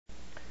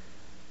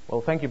Well,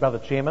 thank you, Brother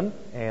Chairman,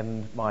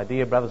 and my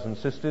dear brothers and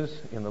sisters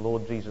in the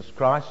Lord Jesus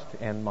Christ,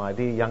 and my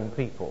dear young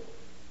people.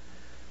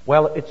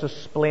 Well, it's a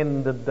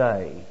splendid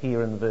day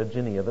here in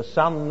Virginia. The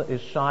sun is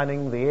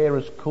shining, the air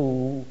is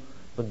cool,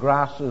 the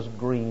grass is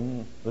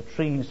green, the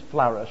trees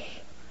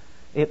flourish.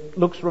 It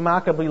looks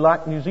remarkably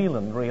like New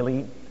Zealand,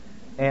 really,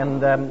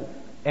 and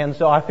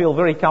so I feel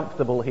very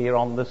comfortable here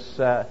on this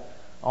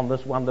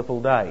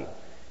wonderful day.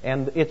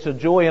 And it's a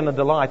joy and a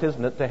delight,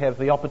 isn't it, to have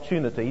the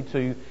opportunity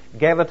to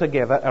gather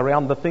together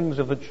around the things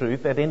of the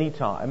truth at any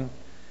time.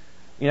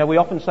 You know, we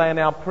often say in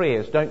our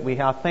prayers, don't we,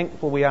 how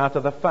thankful we are to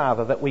the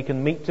Father that we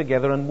can meet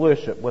together and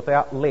worship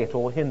without let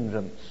or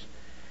hindrance.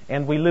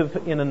 And we live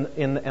in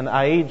an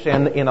age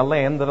and in a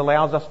land that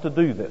allows us to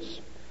do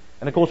this.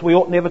 And of course we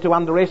ought never to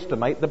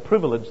underestimate the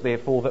privilege,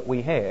 therefore, that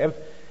we have,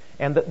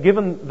 and that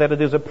given that it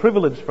is a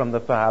privilege from the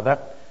Father,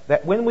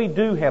 that when we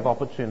do have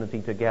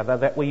opportunity to gather,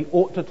 that we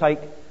ought to take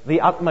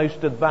the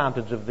utmost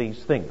advantage of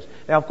these things.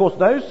 Now, of course,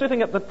 those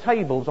sitting at the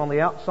tables on the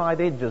outside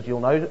edges,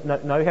 you'll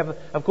know have,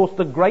 of course,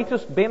 the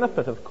greatest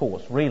benefit, of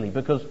course, really,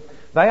 because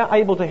they are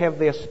able to have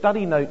their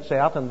study notes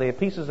out and their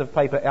pieces of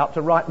paper out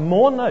to write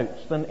more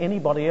notes than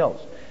anybody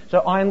else. So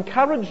I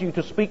encourage you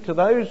to speak to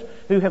those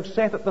who have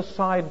sat at the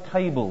side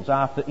tables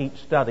after each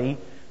study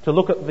to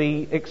look at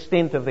the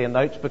extent of their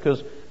notes,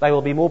 because they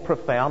will be more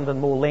profound and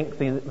more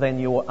lengthy than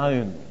your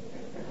own.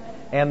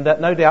 And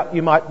no doubt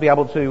you might be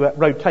able to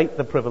rotate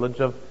the privilege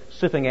of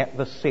sitting at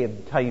the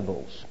said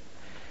tables.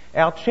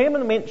 Our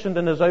chairman mentioned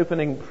in his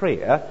opening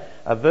prayer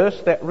a verse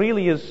that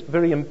really is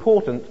very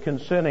important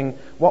concerning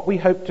what we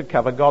hope to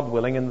cover, God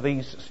willing, in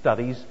these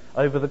studies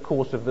over the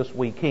course of this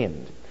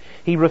weekend.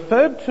 He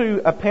referred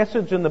to a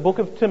passage in the book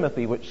of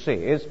Timothy which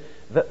says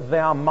that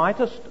thou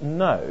mightest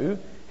know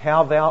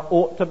how thou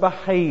ought to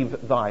behave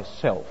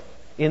thyself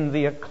in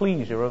the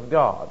ecclesia of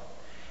God.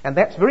 And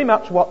that's very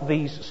much what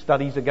these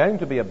studies are going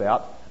to be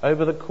about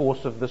over the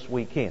course of this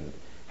weekend.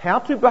 How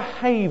to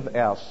behave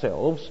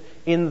ourselves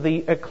in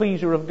the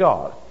ecclesia of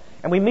God.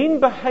 And we mean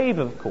behave,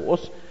 of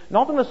course,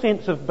 not in the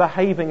sense of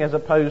behaving as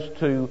opposed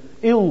to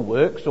ill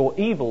works or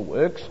evil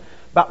works,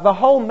 but the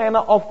whole manner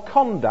of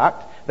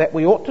conduct that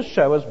we ought to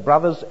show as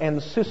brothers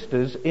and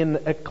sisters in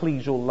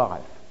ecclesial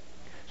life.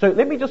 So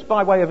let me just,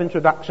 by way of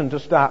introduction to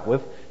start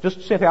with,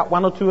 just set out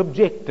one or two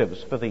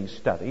objectives for these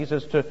studies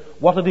as to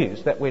what it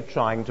is that we're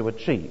trying to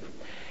achieve.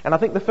 And I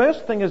think the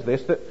first thing is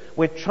this, that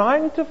we're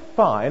trying to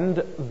find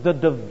the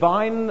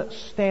divine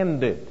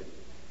standard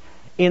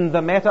in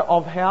the matter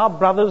of how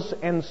brothers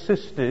and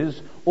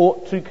sisters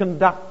ought to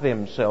conduct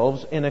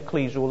themselves in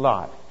ecclesial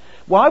life.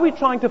 Why are we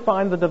trying to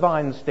find the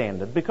divine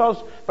standard?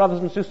 Because, brothers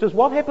and sisters,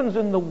 what happens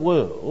in the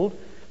world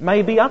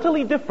may be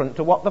utterly different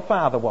to what the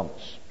Father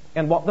wants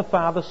and what the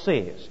Father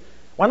says.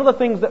 One of the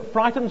things that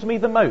frightens me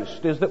the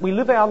most is that we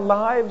live our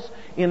lives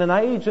in an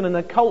age and in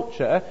a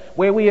culture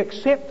where we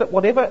accept that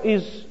whatever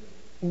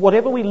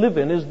we live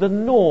in is the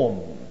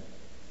norm.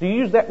 Do you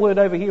use that word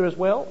over here as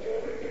well?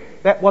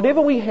 That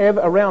whatever we have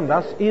around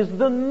us is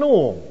the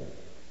norm.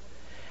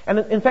 And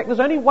in fact, there's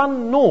only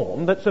one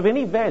norm that's of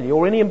any value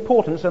or any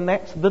importance, and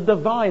that's the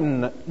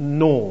divine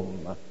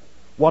norm,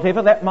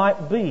 whatever that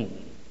might be.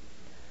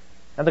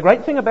 And the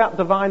great thing about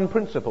divine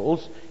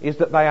principles is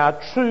that they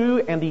are true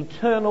and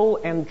eternal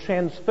and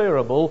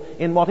transferable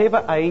in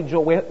whatever age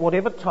or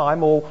whatever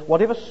time or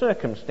whatever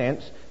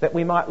circumstance that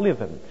we might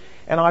live in.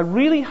 And I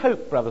really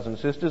hope, brothers and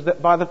sisters,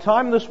 that by the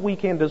time this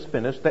weekend is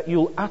finished, that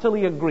you'll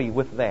utterly agree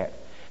with that.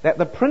 That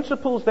the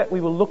principles that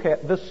we will look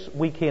at this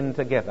weekend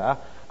together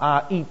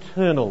are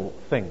eternal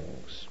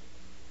things.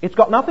 It's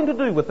got nothing to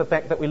do with the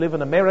fact that we live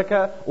in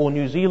America or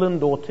New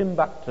Zealand or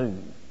Timbuktu,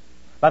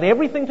 but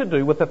everything to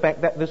do with the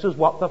fact that this is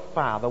what the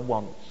Father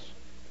wants,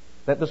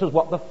 that this is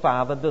what the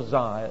Father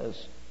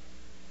desires,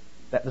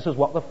 that this is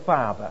what the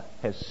Father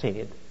has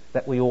said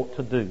that we ought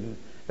to do,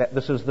 that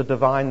this is the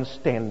divine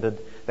standard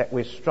that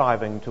we're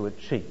striving to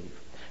achieve.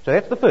 So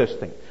that's the first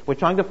thing. We're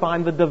trying to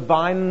find the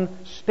divine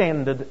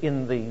standard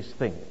in these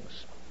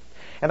things.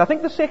 And I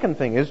think the second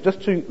thing is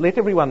just to let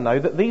everyone know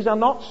that these are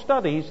not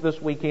studies this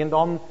weekend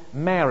on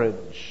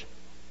marriage.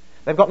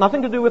 They've got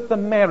nothing to do with the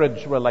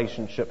marriage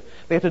relationship.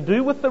 They're to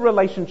do with the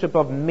relationship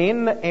of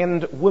men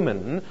and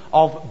women,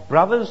 of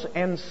brothers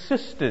and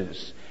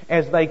sisters,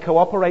 as they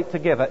cooperate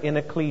together in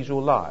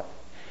ecclesial life.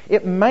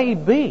 It may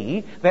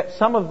be that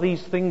some of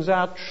these things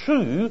are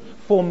true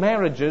for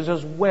marriages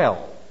as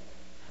well.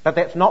 But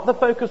that's not the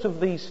focus of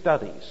these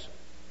studies.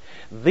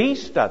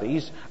 These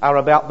studies are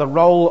about the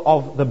role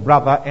of the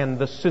brother and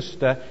the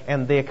sister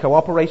and their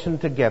cooperation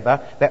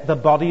together, that the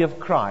body of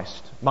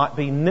Christ might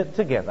be knit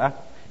together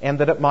and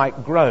that it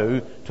might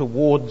grow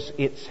towards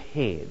its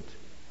head.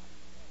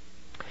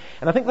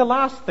 And I think the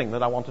last thing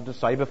that I wanted to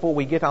say before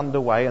we get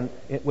underway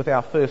with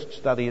our first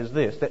study is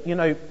this, that, you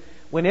know,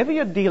 whenever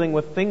you're dealing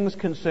with things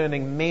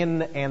concerning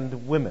men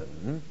and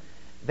women,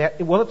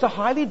 it's a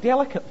highly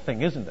delicate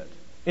thing, isn't it?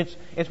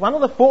 It's one of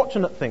the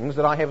fortunate things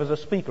that I have as a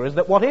speaker is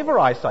that whatever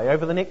I say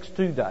over the next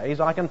 2 days,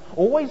 I can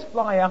always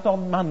fly out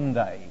on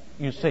Monday,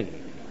 you see.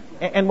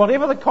 And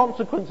whatever the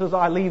consequences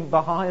I leave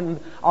behind,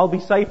 I'll be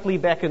safely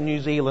back in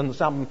New Zealand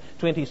some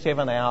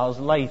 27 hours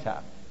later.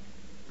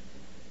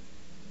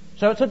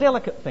 So it's a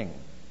delicate thing.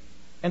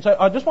 And so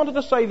I just wanted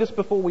to say this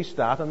before we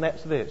start, and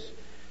that's this.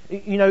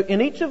 You know,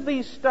 in each of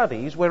these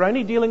studies, we're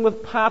only dealing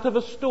with part of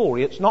a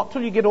story. It's not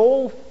till you get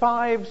all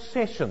 5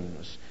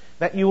 sessions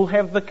that you will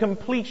have the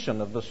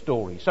completion of the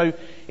story. So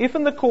if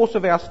in the course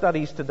of our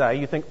studies today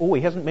you think, oh,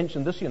 he hasn't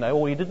mentioned this, you know,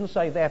 or he didn't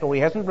say that, or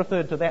he hasn't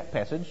referred to that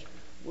passage,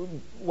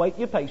 wait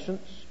your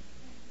patience.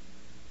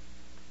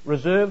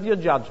 Reserve your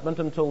judgment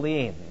until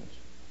the end.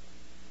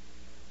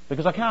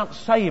 Because I can't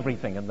say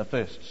everything in the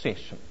first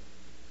session.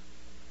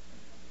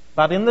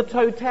 But in the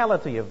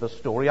totality of the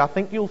story, I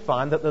think you'll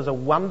find that there's a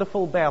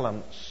wonderful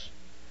balance.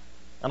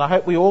 And I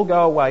hope we all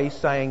go away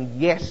saying,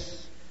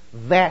 yes,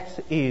 that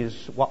is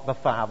what the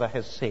Father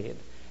has said.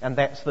 And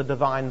that's the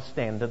divine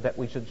standard that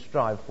we should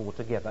strive for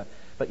together.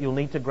 But you'll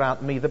need to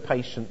grant me the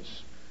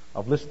patience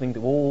of listening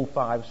to all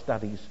 5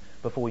 studies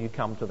before you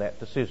come to that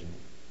decision.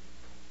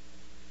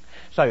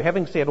 So,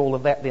 having said all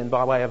of that then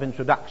by way of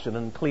introduction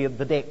and cleared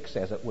the decks,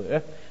 as it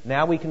were,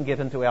 now we can get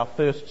into our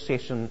first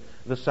session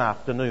this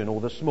afternoon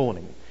or this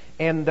morning.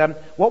 And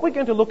what we're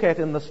going to look at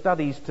in the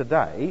studies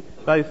today,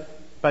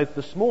 both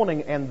this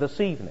morning and this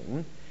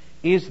evening,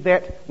 is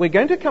that we're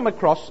going to come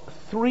across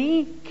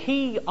 3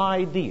 key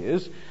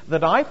ideas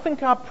that I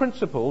think are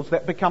principles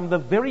that become the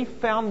very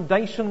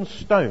foundation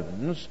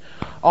stones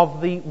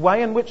of the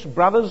way in which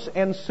brothers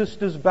and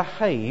sisters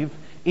behave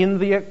in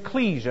the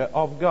ecclesia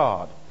of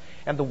God.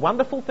 And the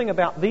wonderful thing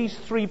about these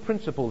 3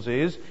 principles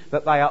is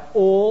that they are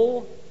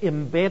all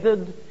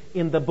embedded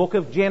in the book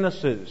of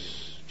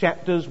Genesis,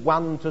 chapters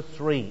 1 to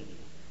 3.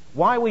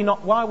 Why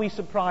are we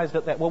surprised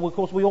at that? Well, of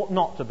course, we ought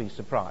not to be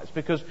surprised,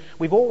 because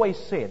we've always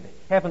said,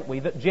 haven't we,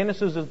 that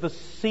Genesis is the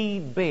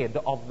seedbed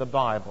of the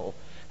Bible.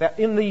 That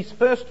in these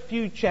first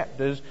few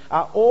chapters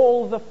are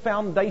all the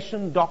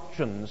foundation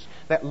doctrines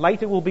that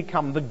later will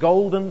become the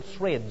golden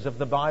threads of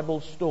the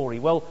Bible story.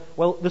 Well,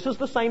 this is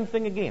the same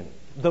thing again.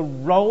 The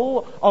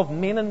role of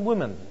men and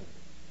women,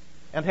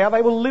 and how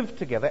they will live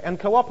together and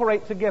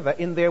cooperate together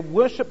in their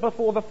worship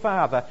before the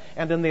Father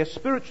and in their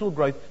spiritual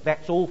growth,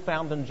 that's all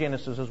found in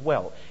Genesis as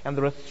well. And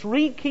there are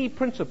 3 key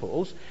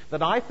principles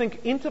that I think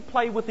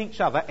interplay with each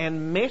other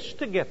and mesh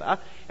together.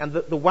 And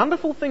the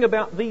wonderful thing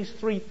about these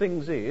 3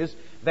 things is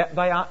that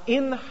they are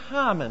in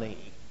harmony.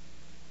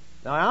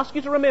 Now I ask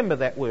you to remember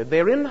that word.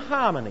 They're in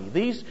harmony.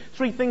 These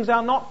 3 things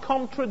are not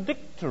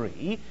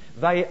contradictory.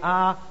 They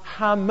are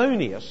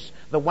harmonious,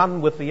 the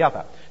one with the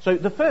other. So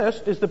the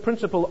first is the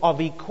principle of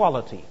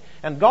equality.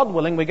 And God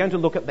willing, we're going to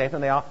look at that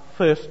in our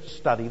first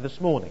study this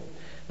morning.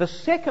 The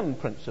second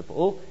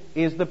principle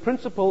is the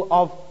principle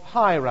of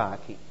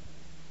hierarchy.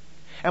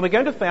 And we're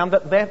going to find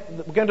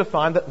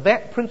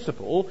that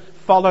principle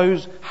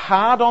follows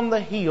hard on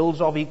the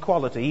heels of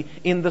equality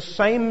in the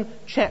same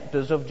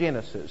chapters of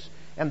Genesis.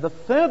 And the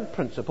third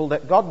principle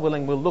that God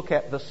willing we'll look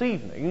at this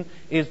evening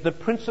is the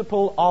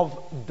principle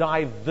of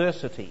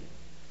diversity.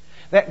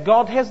 That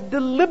God has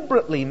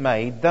deliberately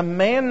made the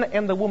man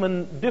and the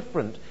woman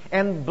different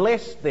and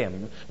blessed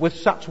them with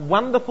such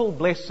wonderful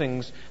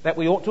blessings that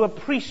we ought to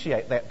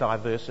appreciate that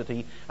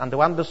diversity and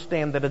to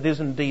understand that it is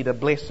indeed a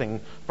blessing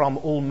from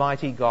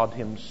Almighty God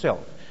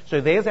Himself. So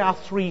there's our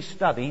 3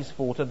 studies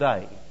for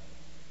today.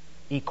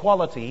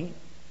 Equality,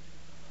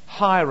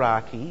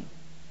 hierarchy,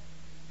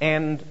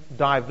 and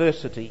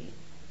diversity.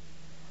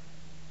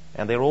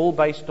 And they're all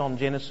based on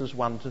Genesis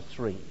 1 to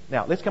 3.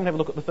 Now, let's come and have a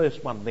look at the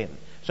first one then.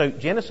 So,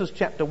 Genesis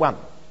chapter 1.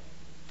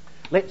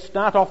 Let's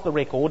start off the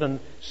record and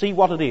see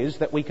what it is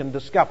that we can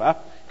discover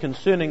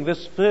concerning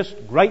this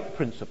first great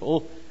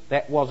principle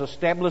that was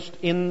established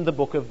in the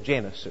book of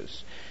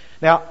Genesis.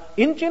 Now,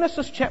 in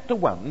Genesis chapter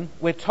 1,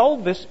 we're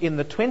told this in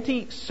the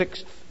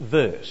 26th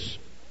verse.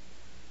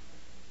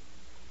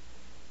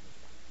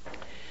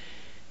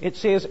 It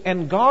says,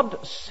 "And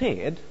God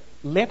said,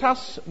 let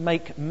us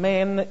make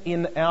man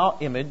in our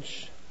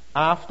image,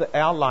 after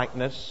our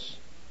likeness,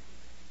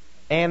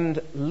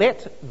 and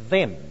let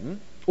them..."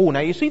 Oh,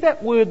 now you see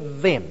that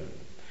word "them."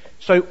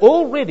 So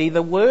already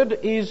the word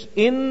is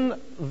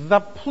in the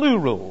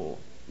plural.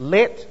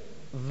 Let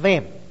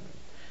them.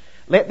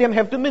 Let them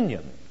have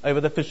dominion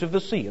over the fish of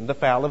the sea, and the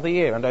fowl of the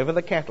air, and over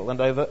the cattle,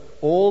 and over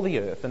all the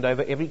earth, and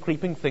over every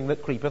creeping thing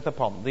that creepeth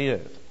upon the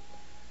earth.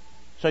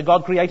 So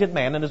God created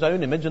man in His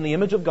own image. In the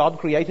image of God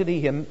created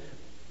He him.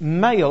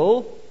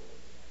 Male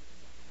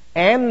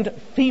and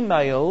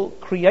female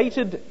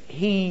created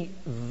He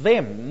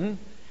them,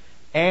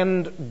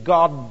 and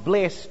God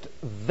blessed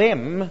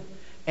them,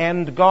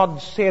 and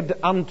God said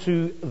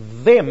unto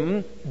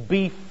them,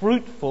 be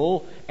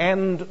fruitful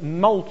and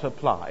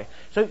multiply.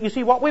 So you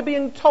see, what we're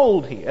being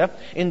told here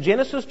in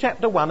Genesis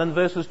chapter 1 and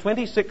verses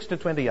 26 to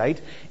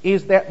 28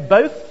 is that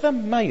both the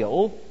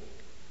male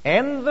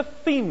and the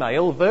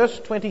female, verse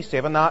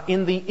 27, are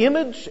in the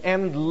image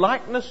and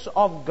likeness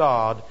of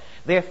God.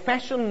 They're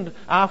fashioned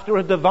after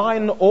a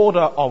divine order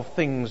of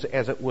things,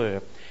 as it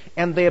were.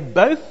 And they're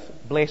both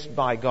blessed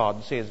by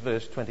God, says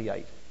verse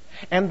 28.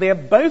 and they're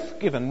both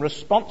given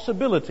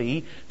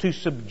responsibility to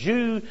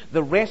subdue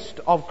the rest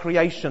of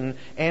creation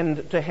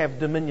and to have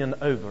dominion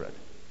over it.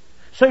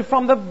 So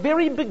from the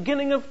very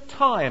beginning of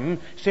time,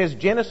 says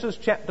Genesis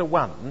chapter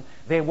 1,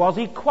 there was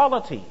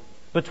equality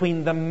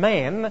between the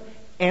man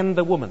and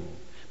the woman,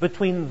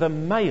 between the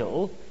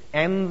male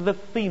and the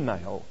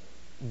female.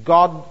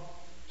 God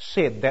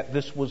said that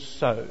this was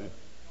so.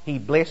 He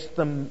blessed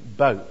them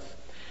both.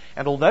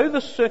 And although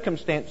the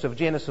circumstance of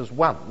Genesis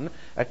 1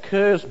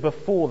 occurs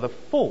before the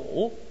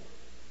fall,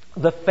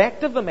 the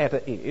fact of the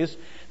matter is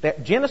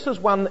that Genesis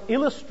 1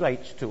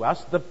 illustrates to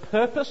us the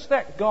purpose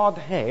that God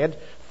had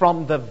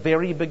from the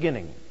very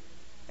beginning.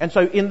 And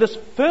so in this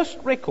first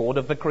record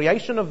of the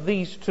creation of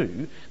these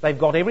two, they've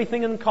got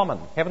everything in common,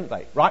 haven't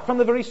they? Right from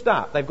the very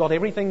start, they've got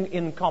everything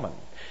in common.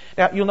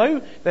 Now, you'll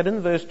know that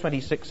in verse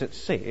 26 it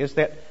says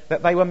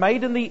that they were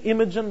made in the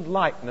image and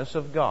likeness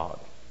of God.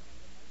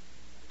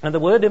 And the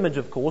word image,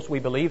 of course, we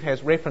believe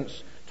has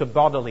reference to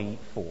bodily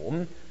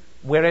form,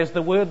 whereas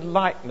the word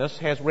likeness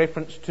has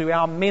reference to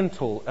our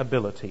mental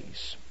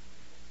abilities.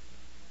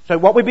 So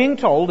what we're being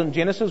told in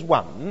Genesis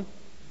 1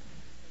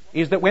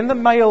 is that when the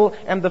male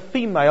and the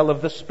female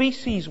of the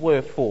species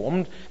were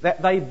formed,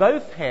 that they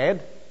both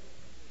had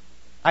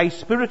a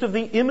spirit of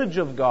the image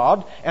of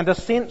God and a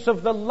sense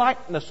of the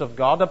likeness of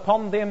God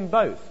upon them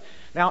both.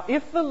 Now,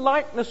 if the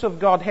likeness of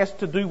God has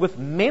to do with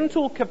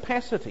mental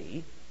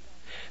capacity,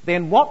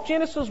 then what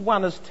Genesis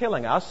 1 is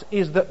telling us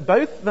is that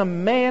both the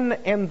man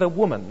and the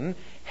woman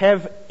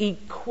have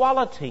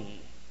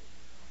equality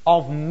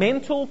of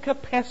mental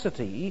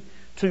capacity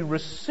to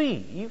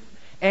receive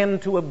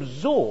and to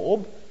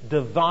absorb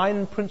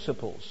divine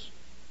principles.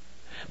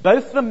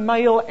 Both the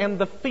male and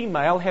the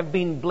female have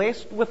been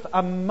blessed with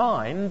a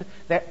mind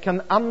that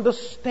can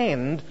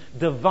understand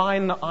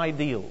divine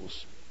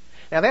ideals.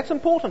 Now that's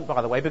important,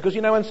 by the way, because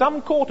you know in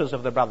some quarters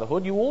of the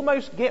brotherhood you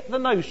almost get the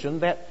notion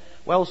that,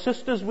 well,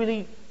 sisters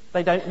really,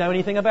 they don't know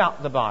anything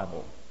about the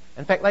Bible.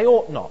 In fact, they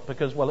ought not,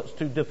 because, well, it's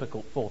too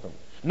difficult for them.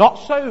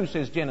 Not so,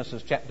 says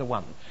Genesis chapter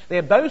 1.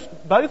 They're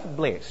both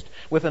blessed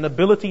with an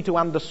ability to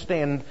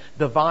understand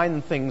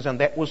divine things, and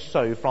that was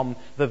so from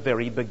the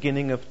very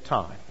beginning of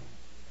time.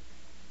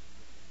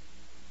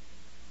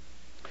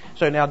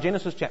 So now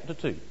Genesis chapter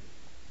 2.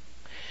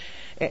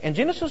 And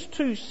Genesis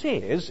 2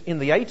 says in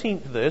the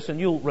 18th verse, and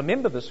you'll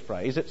remember this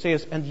phrase, it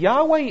says, "And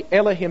Yahweh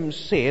Elohim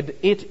said,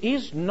 it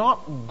is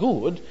not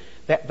good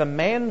that the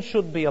man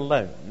should be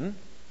alone.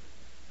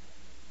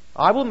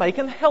 I will make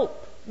an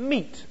help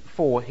meet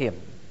for him."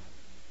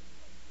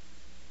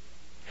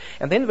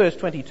 And then verse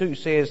 22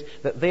 says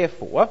that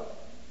therefore,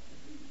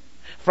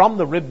 from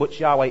the rib which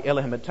Yahweh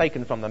Elohim had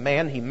taken from the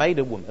man, he made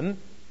a woman,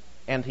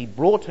 and he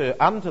brought her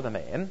unto the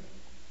man.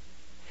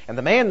 And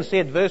the man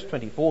said, verse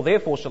 24,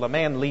 "Therefore shall a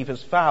man leave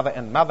his father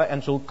and mother,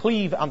 and shall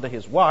cleave unto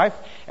his wife,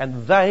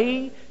 and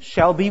they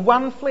shall be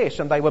one flesh.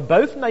 And they were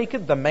both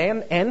naked, the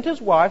man and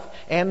his wife,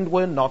 and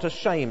were not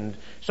ashamed."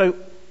 So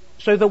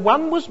the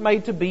one was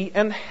made to be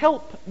an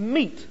help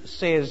meet,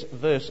 says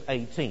verse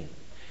 18.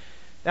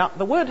 Now,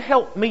 the word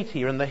help meet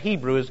here in the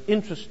Hebrew is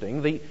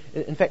interesting.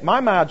 In fact, my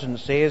margin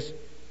says,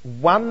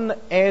 "one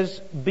as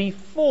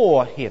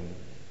before him."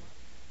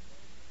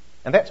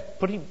 And that's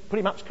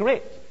pretty much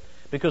correct.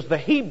 Because the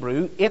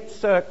Hebrew,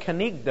 etzer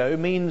kenegdo,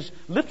 means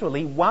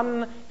literally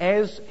one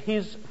as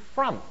his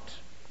front.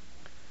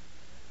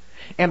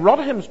 And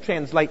Rotherham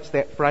translates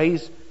that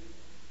phrase,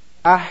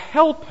 a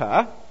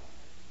helper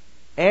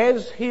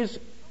as his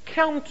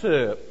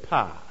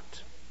counterpart.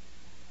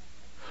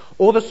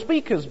 Or the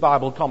Speaker's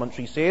Bible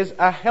commentary says,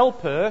 a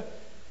helper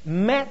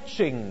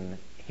matching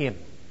him.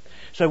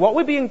 So what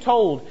we're being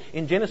told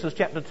in Genesis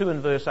chapter 2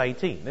 and verse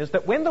 18 is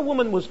that when the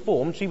woman was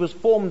formed, she was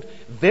formed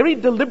very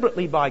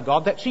deliberately by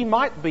God that she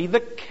might be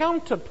the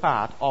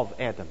counterpart of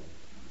Adam.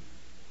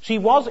 She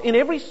was in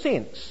every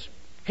sense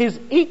his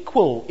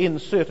equal in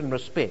certain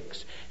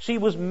respects. She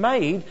was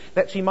made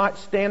that she might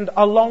stand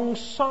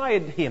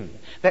alongside him,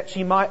 that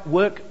she might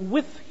work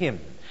with him,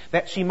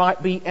 that she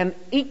might be an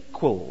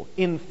equal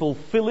in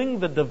fulfilling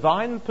the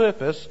divine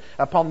purpose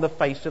upon the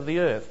face of the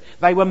earth.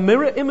 They were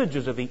mirror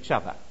images of each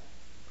other.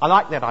 I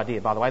like that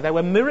idea, by the way. They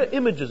were mirror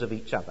images of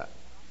each other.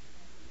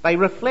 They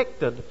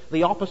reflected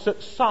the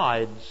opposite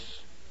sides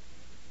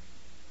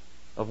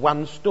of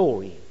one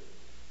story.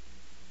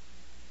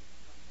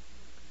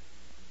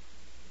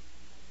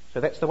 So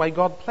that's the way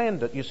God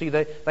planned it. You see,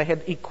 they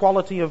had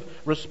equality of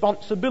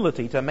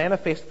responsibility to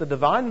manifest the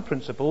divine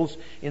principles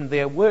in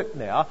their work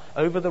now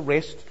over the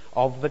rest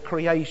of the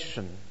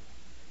creation.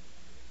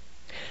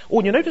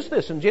 Oh, you notice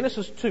this in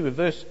Genesis 2,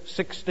 verse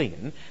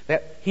 16,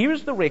 that here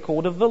is the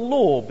record of the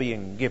law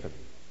being given.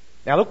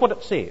 Now look what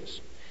it says.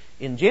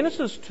 In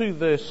Genesis 2,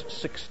 verse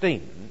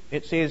 16,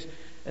 it says,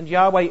 "And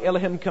Yahweh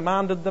Elohim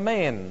commanded the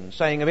man,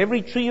 saying, Of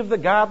every tree of the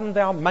garden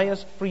thou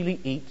mayest freely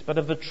eat, but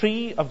of the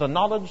tree of the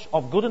knowledge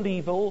of good and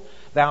evil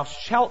thou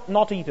shalt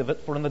not eat of it,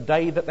 for in the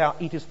day that thou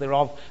eatest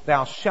thereof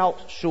thou shalt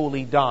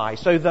surely die."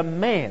 So the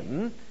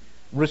man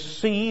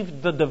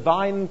received the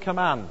divine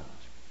commandment.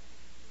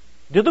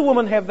 Did the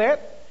woman have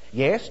that?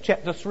 Yes,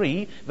 chapter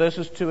 3,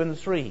 verses 2 and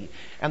 3.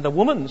 And the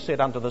woman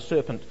said unto the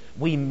serpent,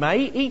 We may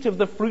eat of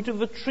the fruit of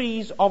the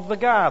trees of the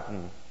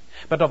garden,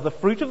 but of the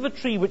fruit of the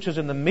tree which is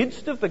in the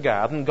midst of the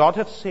garden, God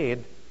hath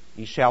said,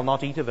 Ye shall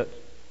not eat of it,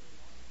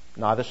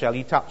 neither shall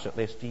ye touch it,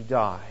 lest ye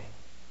die.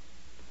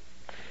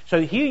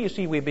 So here you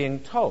see we're being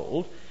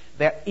told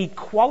that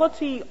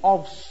equality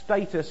of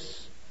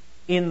status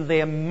in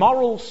their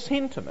moral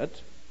sentiment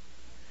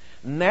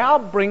now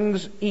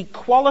brings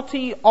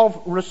equality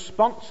of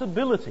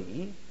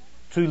responsibility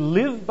to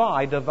live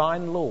by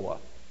divine law.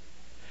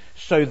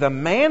 So the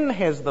man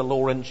has the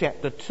law in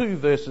chapter 2,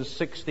 verses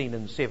 16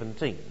 and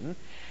 17,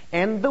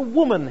 and the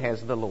woman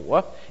has the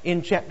law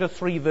in chapter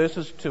 3,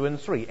 verses 2 and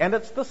 3. And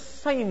it's the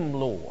same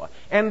law,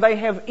 and they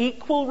have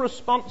equal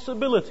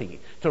responsibility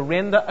to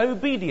render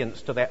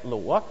obedience to that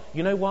law.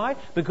 You know why?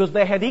 Because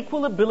they had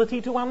equal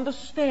ability to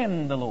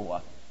understand the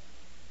law.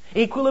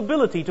 Equal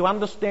ability to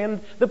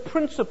understand the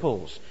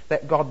principles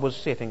that God was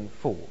setting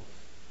forth.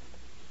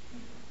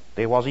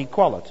 There was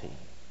equality.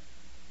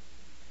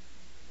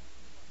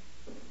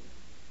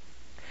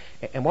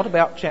 And what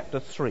about chapter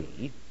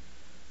 3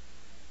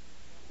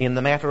 in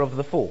the matter of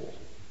the fall?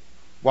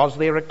 Was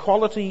there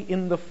equality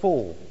in the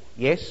fall?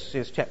 Yes,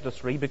 says chapter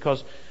 3,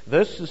 because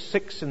verses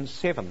 6 and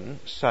 7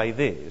 say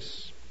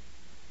this.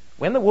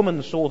 When the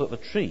woman saw that the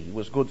tree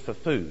was good for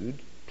food,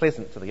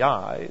 pleasant to the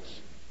eyes,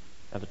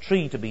 and a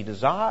tree to be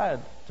desired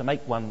to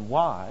make one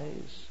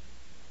wise,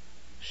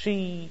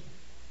 she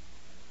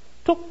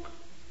took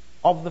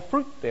of the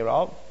fruit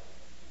thereof,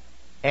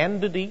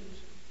 and did eat,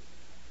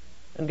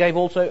 and gave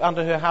also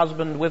unto her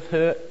husband with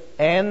her,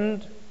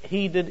 and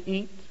he did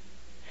eat.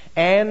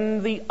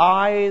 And the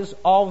eyes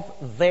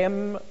of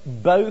them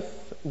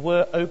both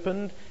were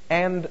opened,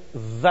 and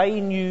they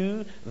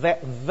knew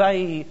that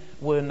they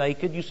were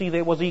naked. You see,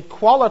 there was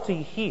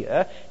equality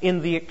here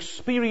in the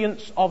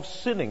experience of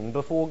sinning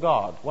before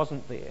God,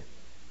 wasn't there?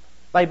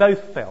 They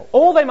both fell.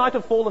 Or they might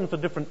have fallen for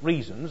different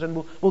reasons,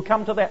 and we'll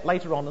come to that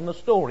later on in the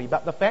story.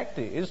 But the fact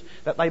is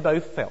that they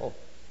both fell.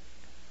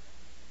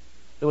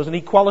 There was an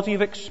equality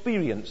of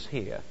experience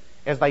here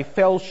as they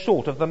fell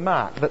short of the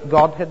mark that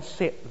God had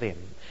set them.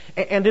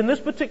 And in this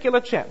particular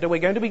chapter, we're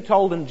going to be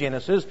told in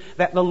Genesis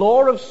that the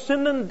law of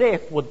sin and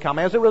death would come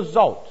as a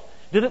result.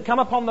 Did it come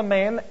upon the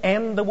man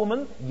and the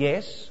woman?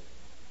 Yes.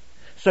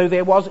 So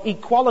there was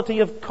equality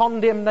of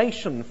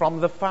condemnation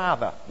from the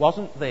Father,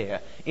 wasn't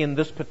there, in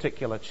this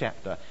particular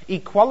chapter?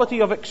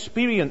 Equality of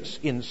experience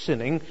in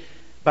sinning,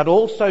 but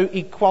also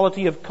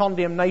equality of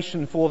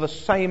condemnation, for the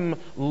same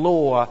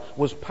law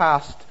was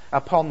passed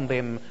upon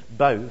them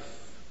both.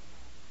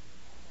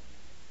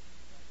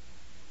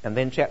 And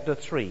then chapter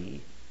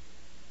 3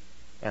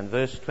 and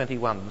verse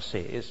 21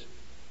 says,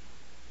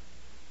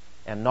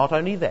 and not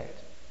only that,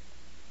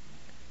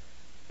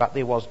 but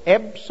there was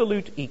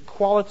absolute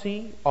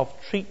equality of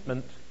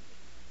treatment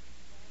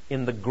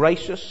in the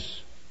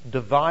gracious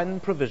divine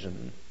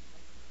provision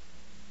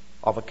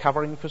of a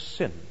covering for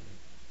sin.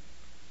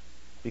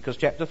 Because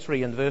chapter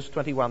 3 and verse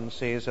 21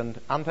 says, and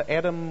unto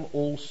Adam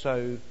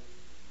also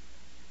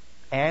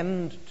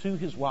and to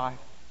his wife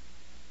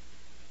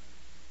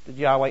did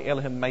Yahweh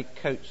Elohim make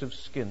coats of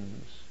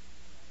skins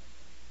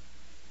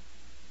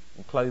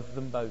and clothed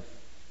them both.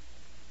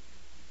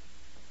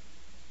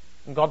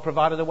 And God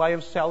provided a way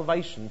of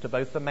salvation to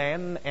both the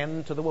man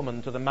and to the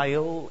woman, to the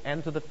male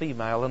and to the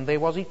female, and there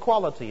was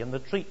equality in the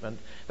treatment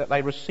that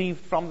they received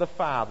from the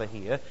Father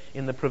here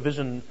in the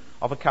provision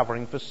of a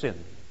covering for sin.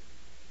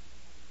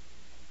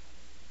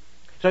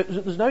 So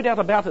there's no doubt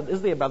about it,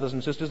 is there, brothers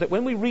and sisters, that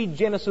when we read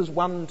Genesis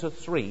 1 to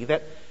 3,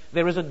 that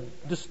there is a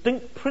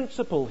distinct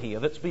principle here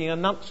that's being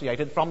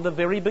enunciated from the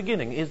very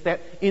beginning, is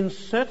that in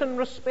certain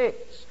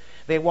respects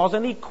there was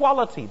an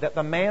equality that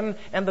the man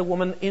and the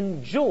woman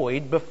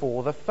enjoyed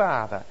before the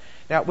Father.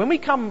 Now, when we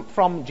come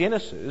from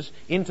Genesis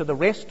into the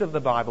rest of the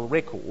Bible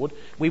record,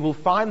 we will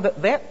find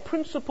that that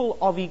principle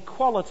of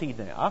equality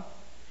now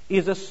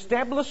is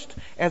established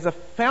as a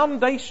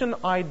foundation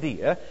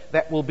idea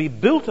that will be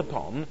built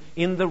upon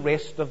in the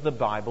rest of the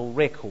Bible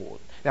record.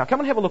 Now, come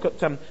and have a look at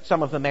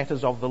some of the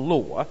matters of the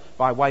law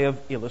by way of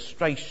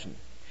illustration.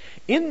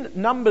 In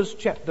Numbers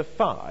chapter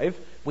 5,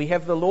 we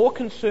have the law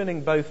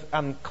concerning both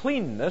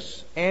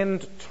uncleanness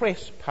and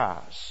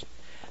trespass.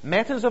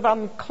 Matters of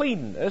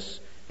uncleanness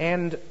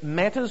and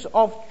matters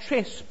of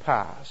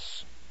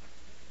trespass.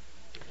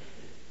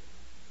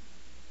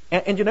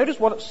 And you notice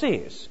what it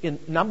says in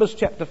Numbers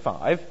chapter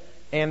 5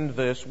 and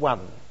verse 1.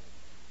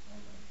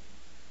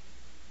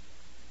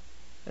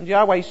 And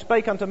Yahweh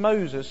spake unto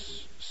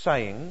Moses,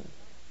 saying,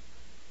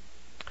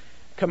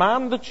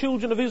 Command the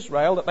children of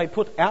Israel that they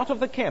put out of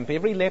the camp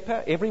every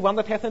leper, every one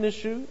that hath an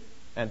issue,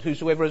 and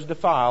whosoever is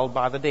defiled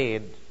by the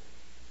dead,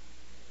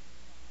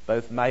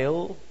 both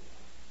male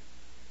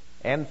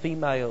and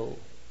female,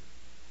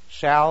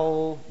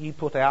 shall ye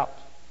put out,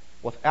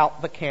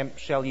 without the camp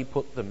shall ye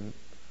put them.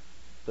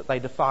 that they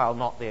defile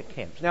not their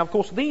camps. Now, of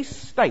course, these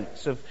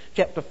states of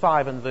chapter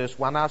 5 and verse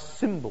 1 are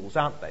symbols,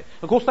 aren't they?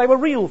 Of course, they were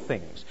real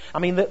things. I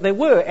mean, there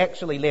were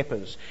actually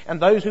lepers, and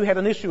those who had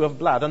an issue of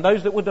blood, and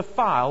those that were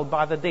defiled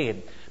by the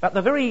dead. But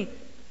the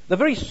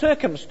very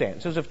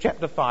circumstances of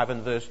chapter 5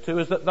 and verse 2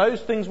 is that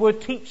those things were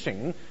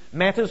teaching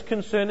matters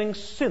concerning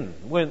sin,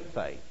 weren't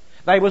they?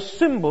 They were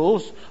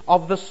symbols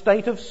of the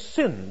state of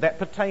sin that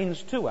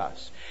pertains to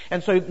us.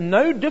 And so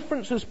no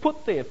difference is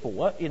put,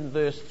 therefore, in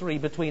verse 3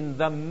 between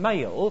the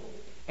male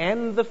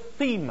and the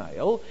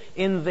female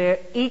in their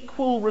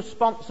equal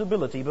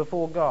responsibility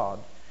before God.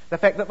 The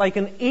fact that they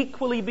can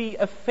equally be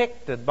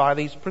affected by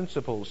these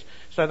principles.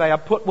 So they are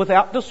put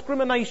without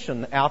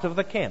discrimination out of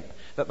the camp,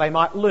 that they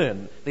might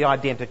learn the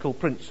identical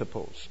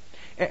principles.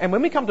 And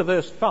when we come to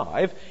verse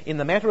 5, in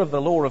the matter of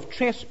the law of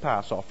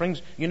trespass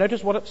offerings, you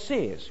notice what it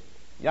says.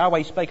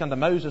 Yahweh spake unto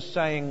Moses,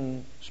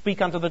 saying,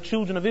 Speak unto the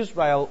children of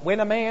Israel, when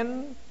a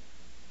man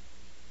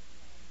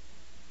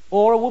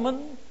or a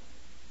woman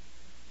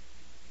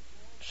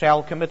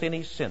shall commit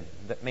any sin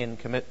that men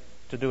commit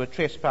to do a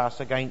trespass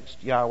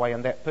against Yahweh,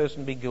 and that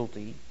person be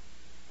guilty,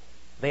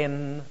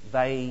 then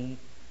they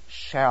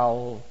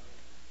shall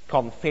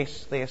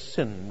confess their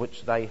sin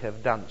which they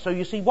have done. So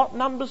you see, what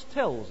Numbers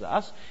tells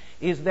us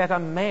is that a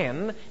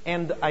man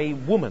and a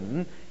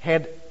woman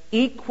had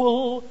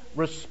equal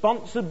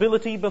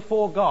responsibility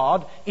before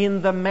God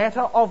in the matter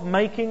of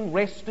making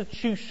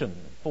restitution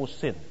for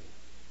sin.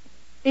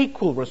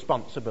 Equal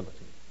responsibility.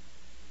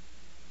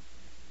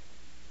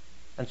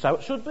 And so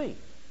it should be.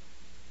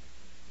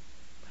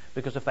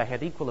 Because if they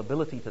had equal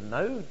ability to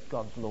know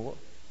God's law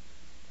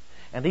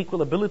and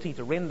equal ability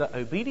to render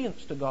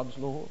obedience to God's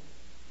law,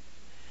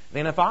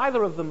 then if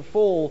either of them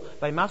fall,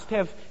 they must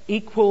have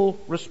equal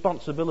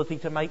responsibility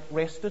to make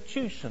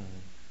restitution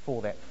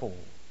for that fall.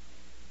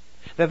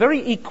 The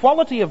very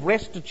equality of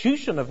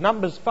restitution of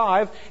Numbers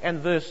 5 and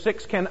verse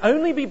 6 can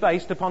only be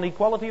based upon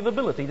equality of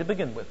ability to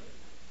begin with.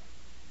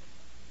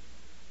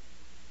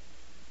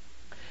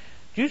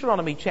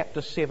 Deuteronomy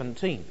chapter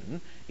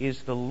 17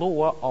 is the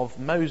law of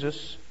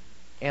Moses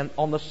and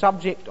on the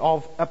subject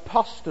of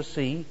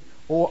apostasy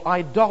or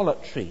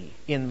idolatry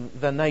in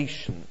the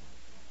nation.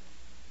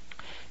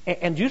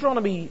 And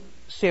Deuteronomy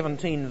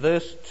 17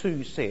 verse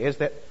 2 says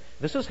that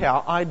this is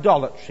how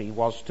idolatry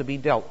was to be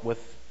dealt with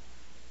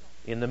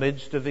in the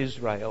midst of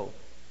Israel.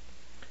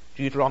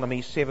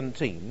 Deuteronomy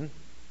 17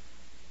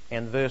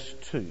 and verse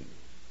 2.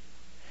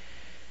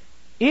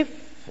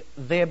 If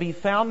there be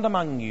found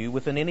among you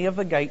within any of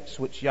the gates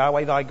which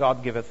Yahweh thy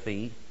God giveth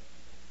thee,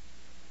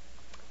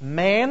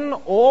 man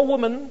or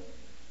woman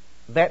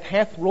that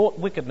hath wrought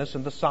wickedness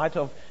in the sight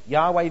of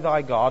Yahweh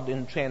thy God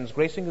in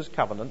transgressing his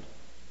covenant,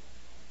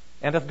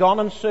 and hath gone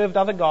and served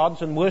other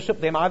gods and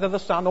worshipped them, either the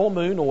sun or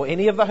moon or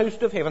any of the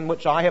host of heaven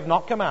which I have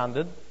not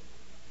commanded,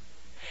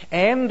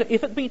 and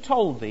if it be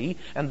told thee,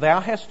 and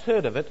thou hast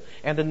heard of it,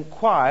 and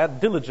inquired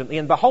diligently,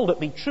 and behold, it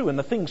be true, and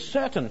the thing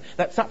certain,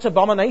 that such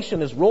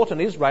abomination is wrought in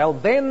Israel,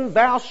 then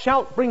thou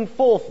shalt bring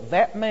forth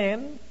that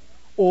man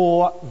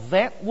or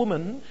that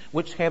woman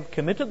which have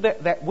committed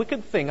that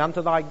wicked thing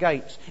unto thy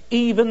gates,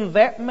 even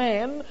that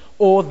man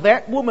or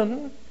that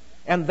woman,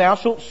 and thou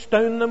shalt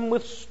stone them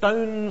with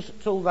stones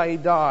till they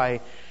die.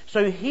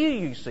 So here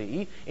you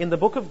see, in the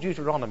book of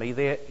Deuteronomy,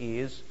 there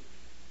is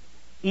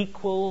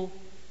equal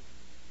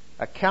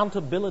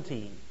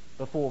accountability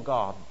before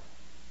God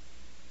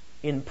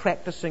in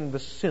practicing the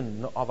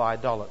sin of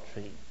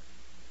idolatry.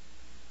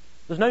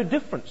 There's no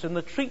difference in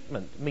the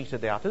treatment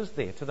meted out, is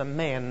there, to the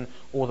man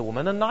or the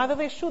woman, and neither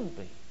there should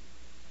be.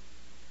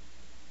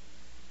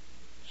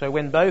 So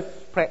when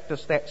both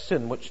practice that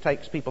sin which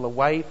takes people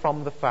away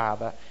from the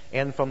Father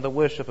and from the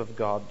worship of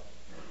God,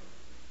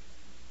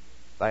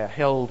 they are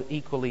held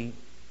equally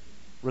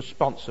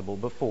responsible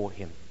before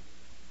Him.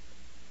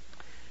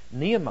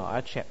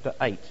 Nehemiah chapter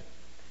 8.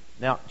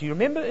 Now, do you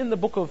remember in the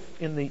book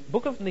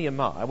of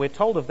Nehemiah, we're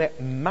told of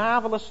that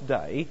marvelous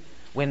day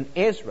when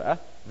Ezra,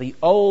 the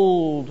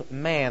old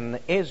man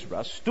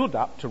Ezra, stood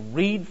up to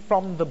read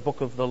from the book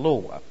of the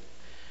law.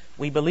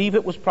 We believe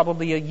it was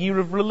probably a year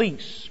of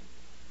release.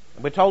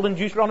 We're told in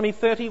Deuteronomy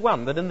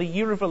 31 that in the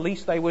year of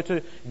release they were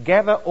to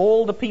gather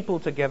all the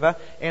people together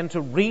and to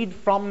read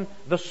from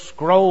the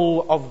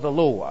scroll of the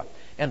law.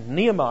 And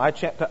Nehemiah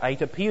chapter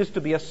 8 appears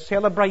to be a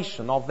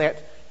celebration of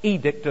that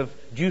edict of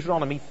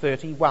Deuteronomy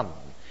 31.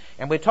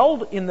 And we're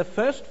told in the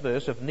first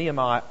verse of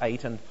Nehemiah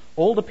 8, and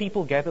all the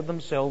people gathered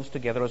themselves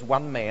together as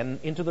one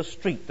man into the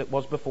street that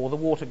was before the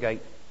water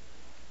gate.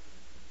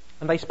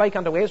 And they spake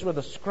unto Ezra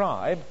the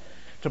scribe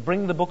to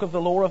bring the book of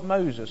the law of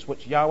Moses,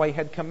 which Yahweh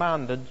had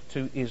commanded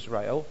to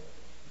Israel.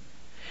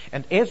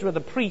 And Ezra the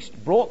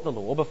priest brought the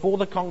law before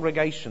the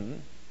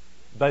congregation,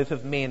 both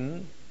of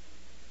men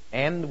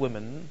and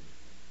women,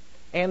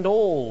 and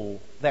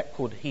all that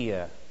could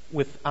hear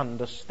with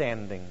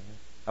understanding,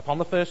 upon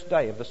the first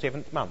day of the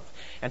 7th month.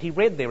 And he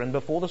read therein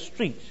before the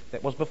street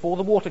that was before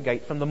the water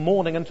gate from the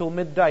morning until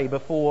midday,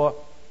 before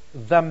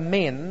the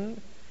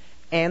men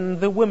and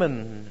the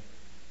women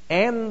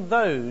and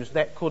those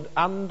that could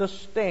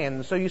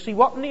understand. So you see,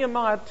 what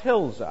Nehemiah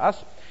tells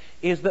us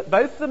is that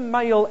both the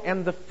male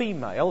and the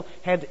female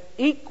had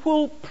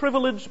equal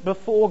privilege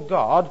before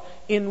God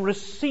in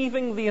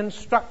receiving the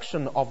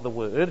instruction of the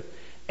Word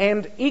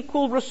and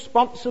equal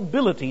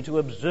responsibility to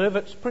observe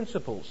its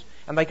principles.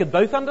 And they could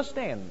both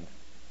understand.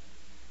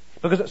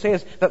 Because it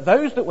says that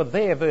those that were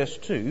there, verse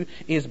 2,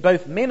 is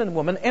both men and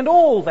women and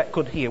all that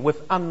could hear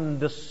with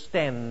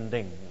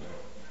understanding.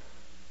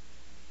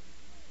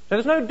 So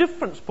there's no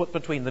difference put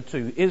between the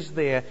two, is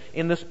there,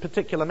 in this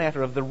particular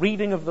matter of the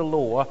reading of the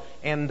law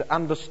and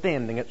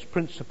understanding its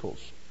principles.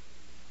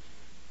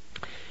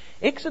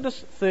 Exodus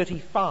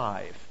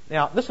 35.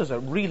 Now, this is a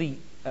really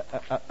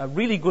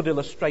good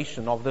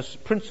illustration of this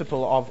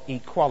principle of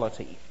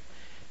equality.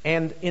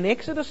 And in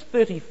Exodus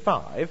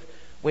 35,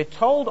 we're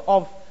told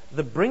of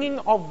the bringing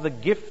of the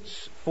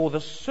gifts for the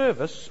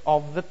service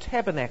of the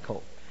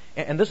tabernacle.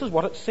 And this is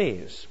what it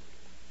says.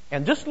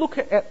 And just look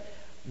at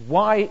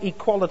why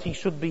equality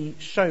should be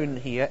shown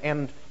here,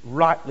 and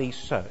rightly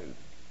so.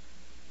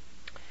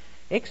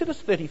 Exodus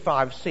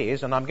 35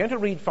 says, and I'm going to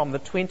read from the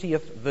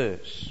 20th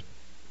verse.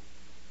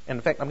 And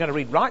in fact, I'm going to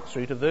read right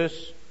through to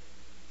verse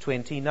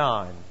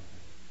 29.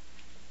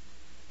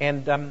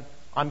 And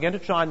I'm going to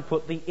try and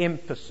put the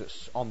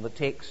emphasis on the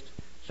text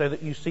so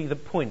that you see the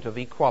point of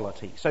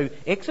equality. So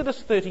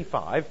Exodus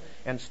 35,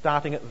 and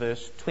starting at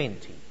verse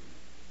 20.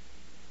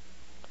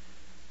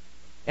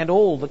 And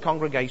all the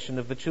congregation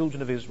of the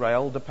children of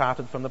Israel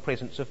departed from the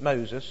presence of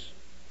Moses,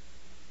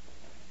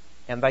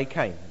 and they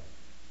came,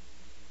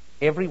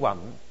 every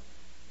one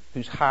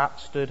whose heart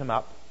stirred him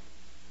up,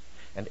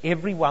 and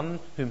every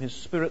one whom his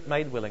spirit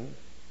made willing,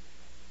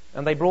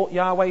 and they brought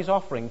Yahweh's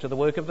offering to the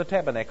work of the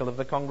tabernacle of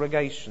the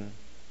congregation,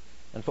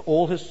 and for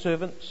all his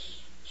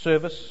servants'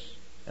 service,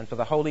 and for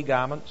the holy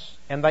garments,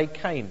 and they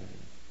came,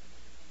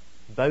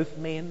 both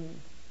men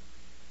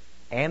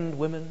and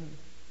women,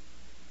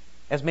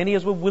 as many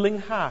as were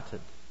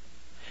willing-hearted,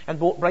 and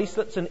bought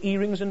bracelets and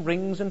earrings and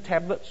rings and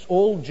tablets,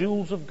 all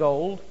jewels of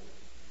gold.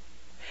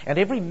 And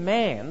every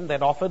man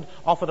that offered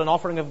an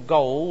offering of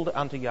gold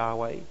unto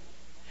Yahweh.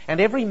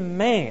 And every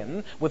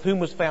man with whom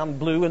was found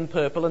blue and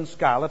purple and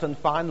scarlet and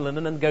fine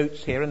linen and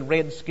goat's hair and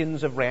red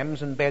skins of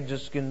rams and badger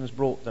skins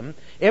brought them.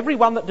 Every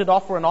one that did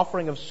offer an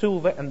offering of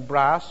silver and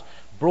brass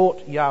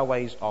brought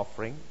Yahweh's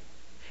offering.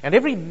 And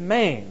every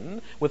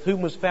man with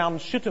whom was found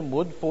shittim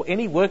wood for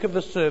any work of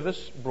the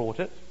service brought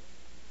it.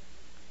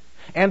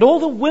 And all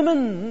the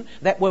women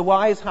that were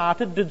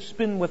wise-hearted did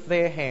spin with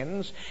their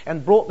hands,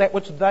 and brought that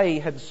which they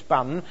had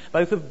spun,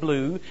 both of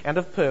blue and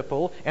of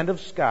purple and of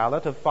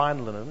scarlet, of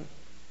fine linen.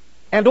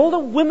 And all the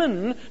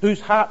women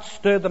whose hearts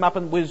stirred them up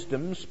in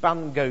wisdom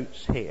spun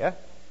goat's hair.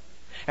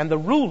 And the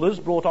rulers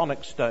brought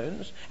onyx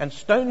stones, and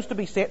stones to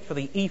be set for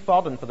the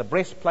ephod, and for the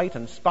breastplate,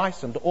 and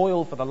spice and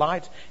oil for the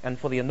light, and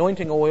for the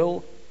anointing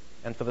oil,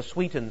 and for the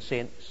sweet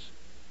incense.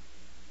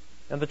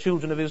 And the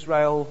children of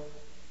Israel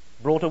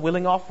brought a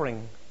willing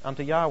offering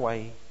unto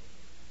Yahweh,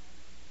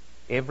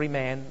 every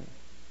man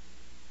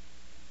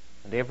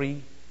and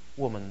every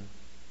woman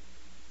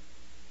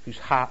whose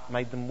heart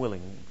made them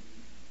willing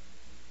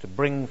to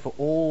bring for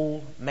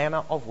all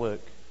manner of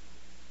work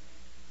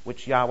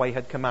which Yahweh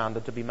had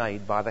commanded to be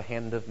made by the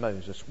hand of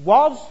Moses.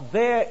 Was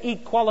there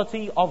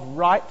equality of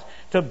right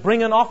to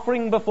bring an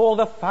offering before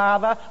the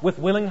Father with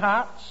willing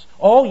hearts?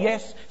 Oh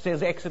yes,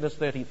 says Exodus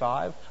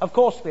 35. Of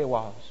course there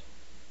was.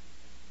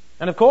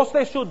 And of course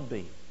there should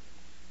be.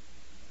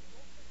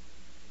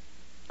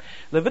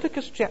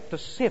 Leviticus chapter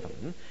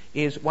 7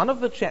 is one of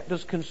the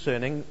chapters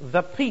concerning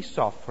the peace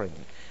offering.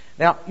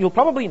 Now, you'll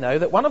probably know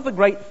that one of the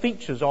great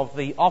features of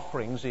the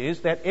offerings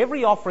is that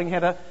every offering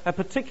had a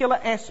particular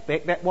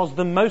aspect that was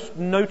the most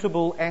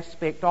notable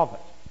aspect of it.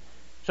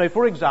 So,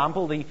 for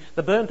example,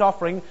 the burnt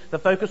offering, the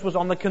focus was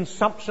on the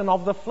consumption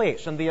of the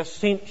flesh and the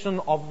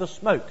ascension of the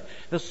smoke.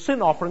 The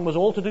sin offering was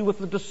all to do with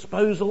the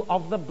disposal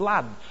of the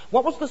blood.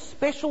 What was the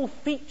special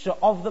feature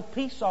of the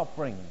peace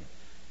offering?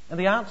 And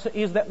the answer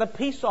is that the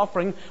peace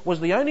offering was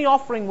the only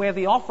offering where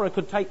the offerer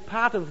could take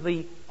part of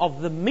the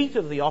meat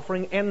of the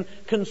offering and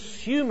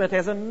consume it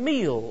as a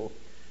meal.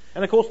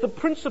 And of course the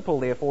principle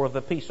therefore of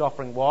the peace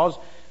offering was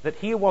that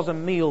here was a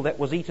meal that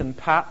was eaten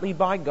partly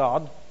by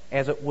God,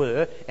 as it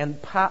were,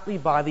 and partly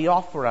by the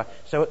offerer.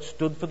 So it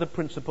stood for the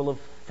principle of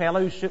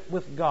fellowship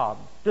with God,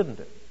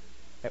 didn't it?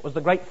 That was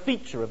the great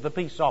feature of the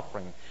peace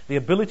offering, the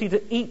ability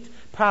to eat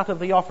part of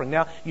the offering.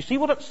 Now, you see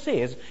what it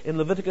says in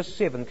Leviticus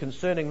 7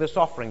 concerning this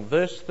offering,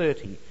 verse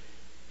 30.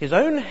 His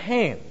own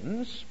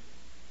hands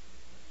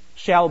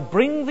shall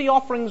bring the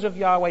offerings of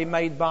Yahweh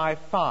made by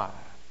fire.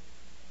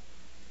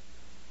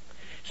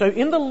 So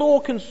in the law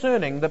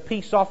concerning the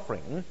peace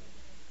offering,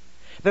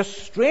 the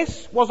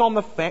stress was on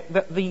the fact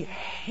that the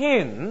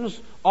hands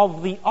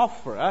of the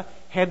offerer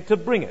had to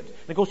bring it.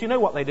 And of course, you know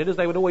what they did is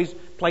they would always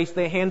place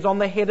their hands on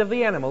the head of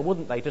the animal,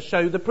 wouldn't they, to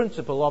show the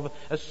principle of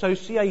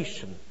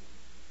association.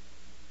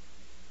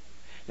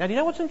 Now, do you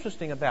know what's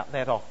interesting about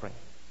that offering?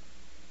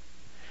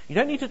 You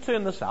don't need to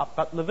turn this up,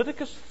 but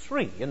Leviticus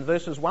 3 in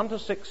verses 1 to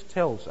 6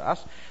 tells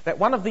us that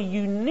one of the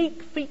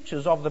unique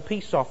features of the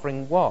peace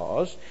offering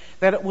was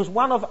that it was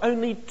one of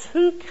only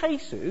 2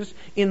 cases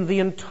in the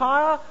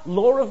entire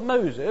law of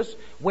Moses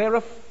where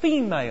a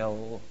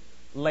female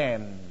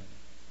lamb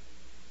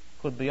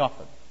could be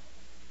offered.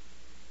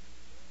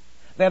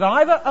 That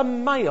either a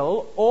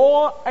male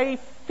or a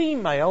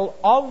female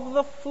of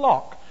the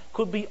flock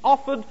could be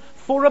offered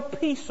for a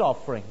peace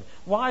offering.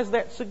 Why is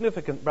that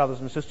significant,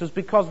 brothers and sisters?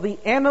 Because the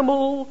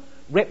animal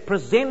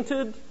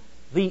represented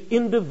the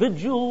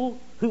individual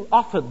who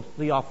offered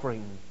the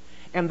offering.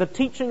 And the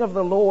teaching of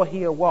the law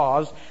here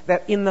was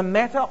that in the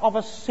matter of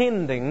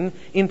ascending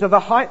into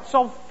the heights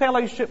of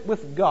fellowship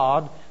with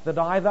God, that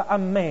either a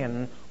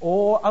man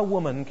or a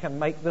woman can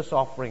make this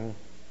offering.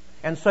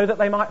 And so that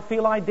they might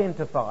feel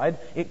identified,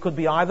 it could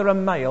be either a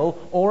male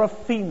or a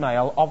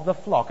female of the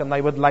flock, and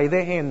they would lay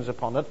their hands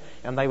upon it,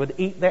 and they would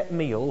eat that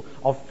meal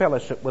of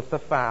fellowship with the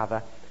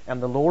Father.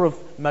 And the law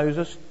of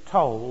Moses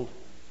told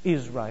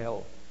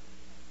Israel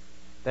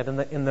that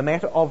in the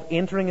matter of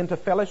entering into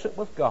fellowship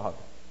with God,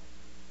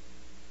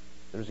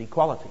 there is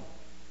equality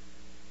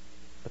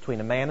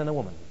between a man and a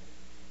woman.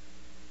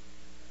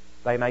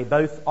 They may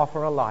both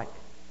offer alike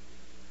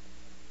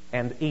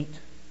and eat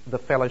the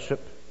fellowship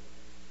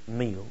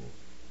meal.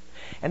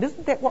 And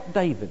isn't that what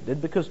David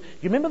did? Because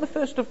you remember the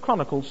 1st of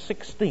Chronicles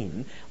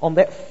 16, on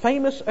that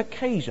famous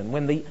occasion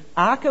when the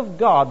Ark of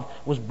God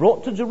was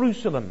brought to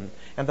Jerusalem,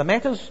 and the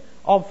matters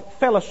of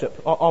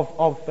fellowship,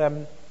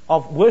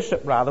 of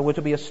worship rather, were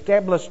to be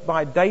established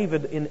by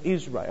David in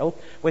Israel.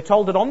 We're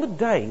told that on the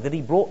day that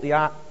he brought the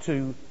Ark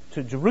to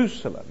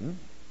Jerusalem,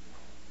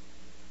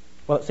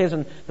 well, it says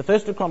in the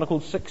 1st of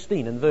Chronicles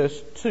 16 in verse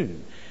 2,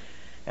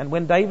 and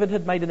when David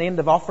had made an end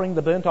of offering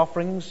the burnt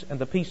offerings and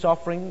the peace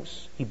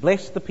offerings, he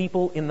blessed the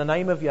people in the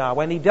name of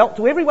Yahweh, and he dealt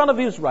to every one of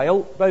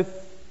Israel, both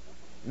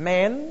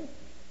man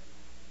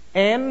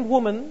and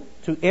woman,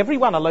 to every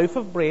one a loaf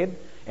of bread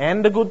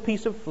and a good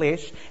piece of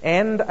flesh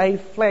and a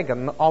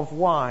flagon of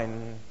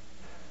wine.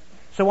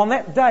 So on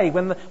that day,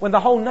 when the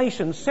whole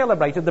nation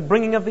celebrated the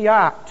bringing of the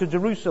ark to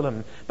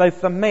Jerusalem, both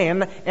the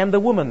man and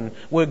the woman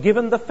were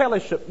given the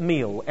fellowship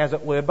meal, as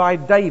it were, by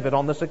David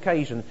on this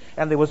occasion.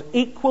 And there was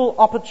equal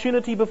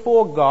opportunity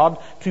before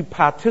God to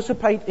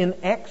participate in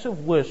acts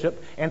of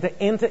worship and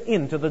to enter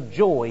into the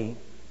joy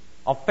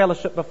of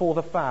fellowship before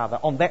the Father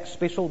on that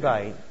special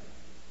day.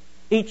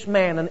 Each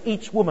man and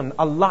each woman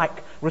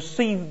alike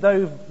received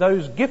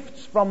those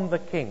gifts from the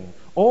King.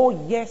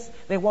 Oh yes,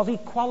 there was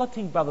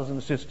equality, brothers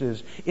and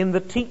sisters, in the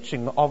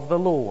teaching of the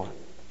law.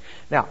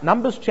 Now,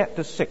 Numbers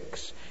chapter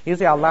 6.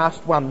 Here's our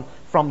last one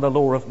from the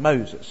law of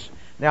Moses.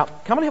 Now,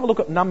 come and have a look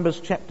at Numbers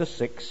chapter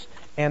 6.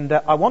 And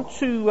I want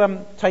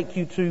to take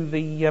you to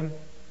the...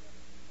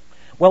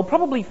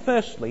 probably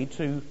firstly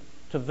to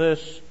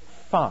verse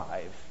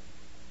 5.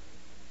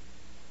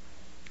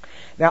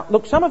 Now,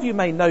 look, some of you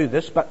may know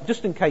this, but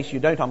just in case you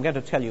don't, I'm going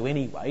to tell you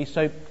anyway.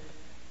 So,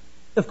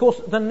 of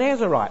course, the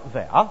Nazarite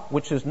vow,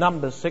 which is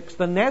Numbers 6,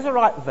 the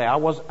Nazarite vow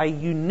was a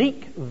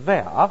unique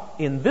vow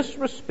in this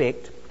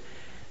respect,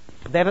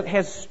 that it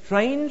has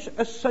strange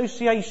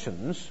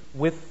associations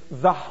with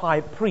the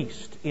high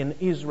priest in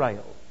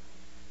Israel.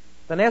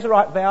 The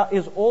Nazarite vow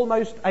is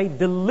almost a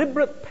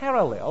deliberate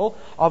parallel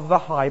of the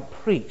high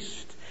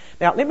priest.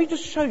 Now, let me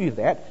just show you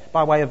that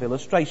by way of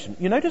illustration.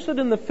 You notice that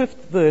in the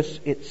 5th verse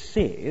it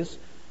says,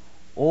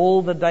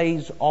 all the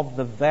days of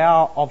the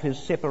vow of his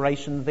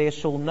separation there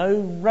shall no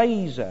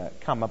razor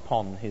come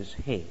upon his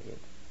head.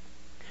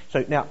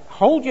 So now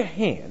hold your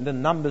hand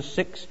in Numbers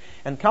 6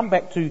 and come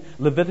back to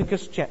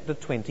Leviticus chapter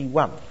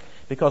 21.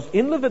 Because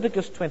in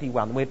Leviticus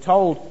 21 we're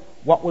told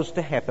what was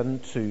to happen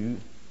to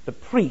the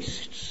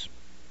priests,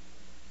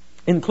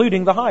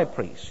 including the high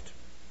priest.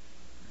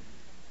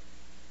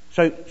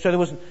 So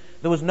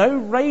there was no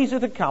razor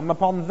to come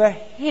upon the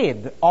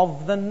head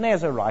of the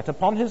Nazarite,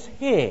 upon his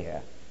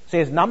hair,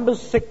 says Numbers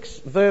 6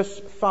 verse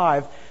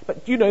 5.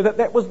 But you know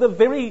that was the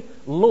very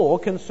law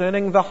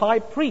concerning the high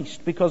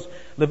priest, because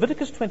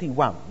Leviticus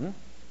 21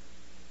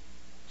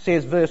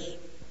 says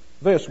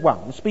verse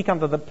 1, speak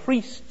unto the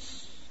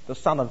priests, the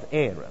son of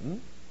Aaron.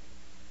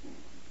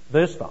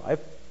 Verse 5,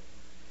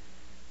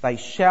 they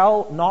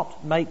shall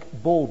not make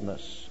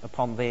baldness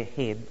upon their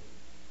head,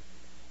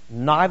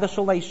 neither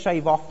shall they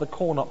shave off the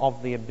corner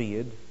of their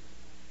beard,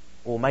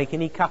 or make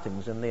any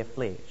cuttings in their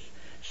flesh.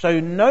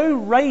 So no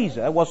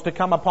razor was to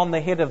come upon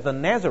the head of the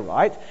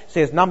Nazarite,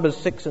 says Numbers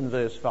 6 and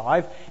verse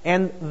 5,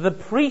 and the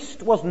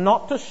priest was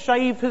not to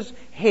shave his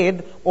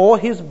head or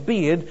his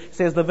beard,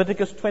 says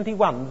Leviticus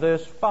 21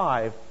 verse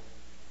 5.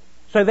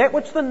 So that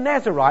which the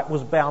Nazarite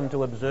was bound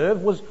to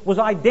observe was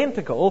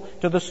identical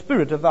to the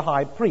spirit of the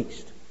high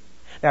priest.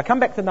 Now come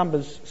back to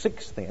Numbers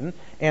 6 then,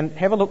 and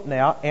have a look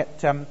now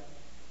at the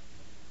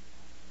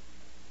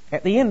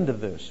end of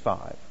verse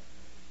 5.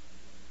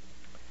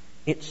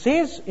 It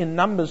says in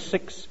Numbers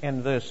 6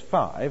 and verse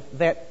 5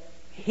 that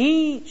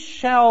he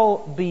shall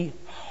be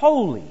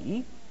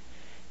holy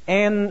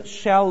and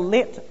shall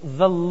let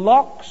the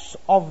locks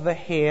of the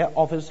hair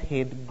of his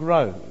head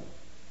grow.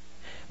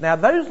 Now,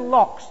 those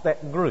locks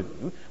that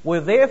grew were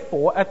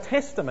therefore a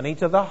testimony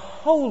to the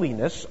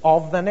holiness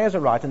of the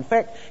Nazarite. In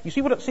fact, you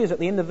see what it says at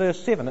the end of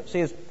verse 7. It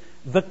says,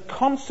 the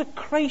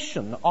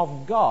consecration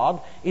of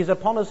God is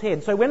upon his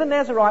head. So when a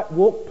Nazarite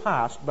walked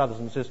past, brothers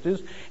and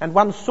sisters, and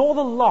one saw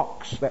the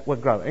locks that were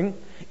growing,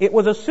 it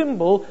was a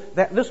symbol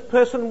that this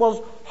person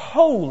was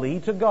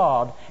holy to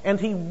God. And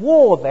he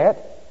wore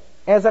that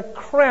as a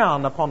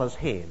crown upon his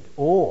head.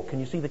 Oh, can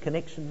you see the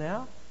connection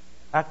now?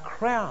 A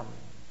crown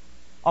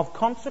of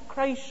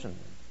consecration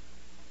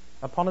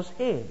upon his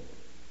head,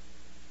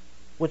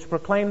 which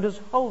proclaimed his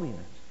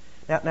holiness.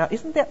 Now,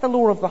 isn't that the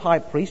law of the high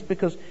priest?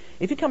 Because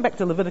if you come back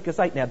to Leviticus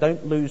 8, now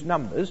don't lose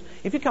numbers,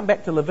 if you come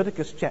back to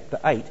Leviticus chapter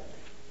 8,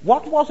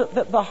 what was it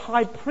that the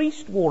high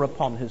priest wore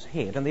upon his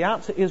head? And the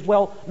answer is,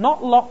 well,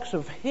 not locks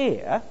of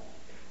hair,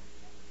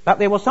 but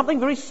there was something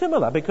very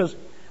similar, because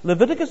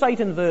Leviticus 8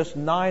 and verse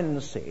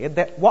 9 said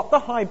that what the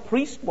high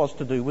priest was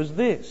to do was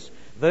this.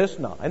 Verse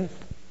 9,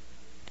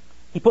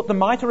 he put the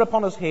mitre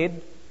upon his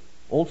head,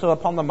 also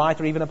upon the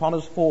mitre, even upon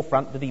his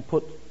forefront, did he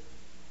put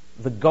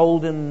the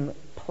golden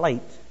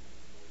plate,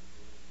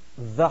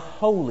 the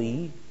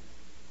holy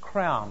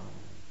crown.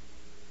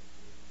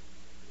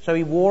 So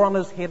he wore on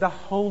his head a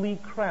holy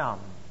crown.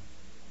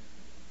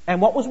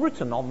 And what was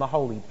written on the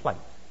holy plate?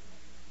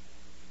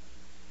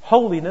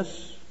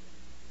 Holiness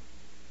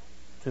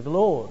to the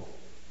Lord.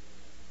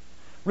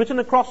 Written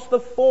across the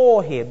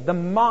forehead, the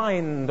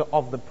mind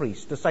of the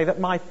priest, to say that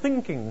my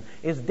thinking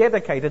is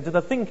dedicated to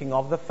the thinking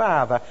of the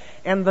Father.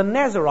 And the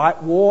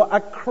Nazarite wore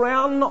a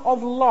crown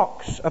of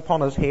locks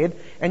upon his head.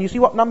 And you see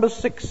what number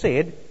 6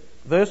 said,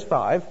 verse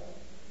 5,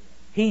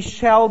 he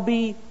shall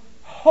be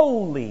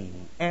holy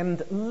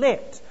and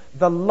let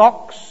the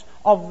locks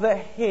of the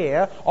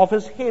hair of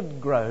his head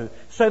grow.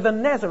 So the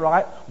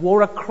Nazarite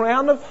wore a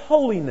crown of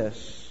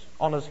holiness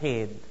on his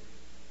head,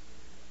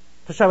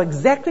 to show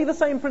exactly the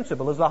same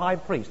principle as the high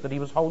priest, that he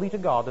was holy to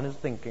God in his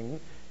thinking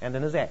and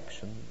in his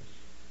actions.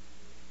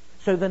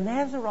 So the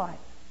Nazarite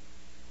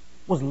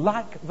was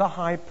like the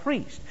high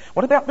priest.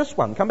 What about this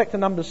one? Come back to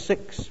number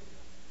 6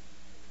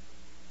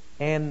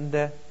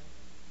 and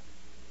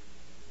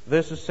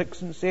verses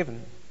 6 and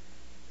 7.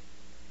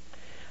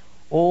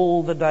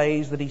 All the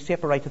days that he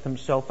separateth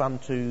himself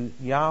unto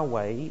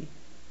Yahweh,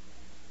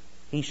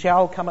 he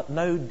shall come at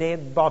no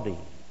dead body.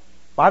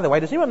 By the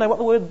way, does anyone know what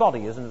the word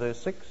body is in verse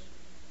 6?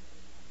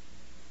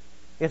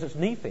 Yes, it's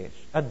nephesh,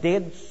 a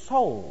dead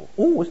soul.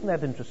 Oh, isn't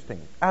that interesting?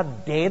 A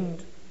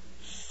dead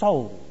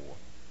soul.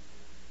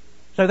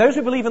 So those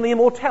who believe in the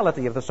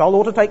immortality of the soul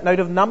ought to take note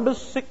of Numbers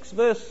 6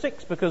 verse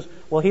 6, because,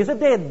 well, here's a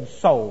dead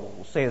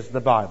soul, says the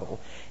Bible.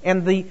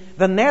 And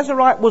the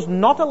Nazarite was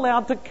not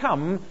allowed to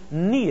come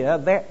near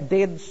that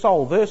dead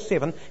soul. Verse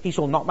 7, he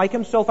shall not make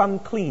himself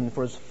unclean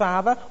for his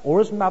father or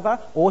his mother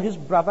or his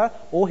brother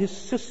or his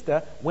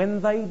sister when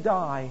they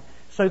die.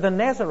 So the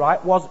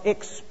Nazarite was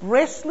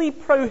expressly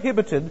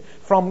prohibited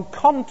from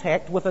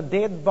contact with a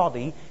dead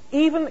body,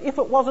 even if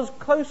it was his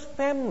close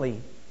family.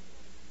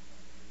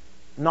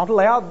 Not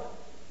allowed,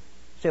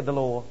 said the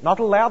law. Not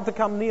allowed to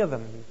come near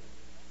them.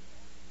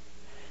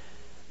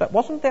 But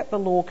wasn't that the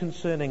law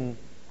concerning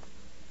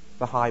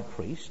the high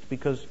priest?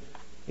 Because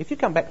if you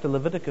come back to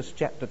Leviticus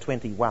chapter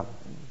 21,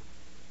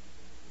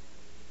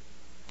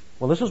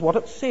 well, this is what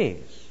it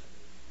says.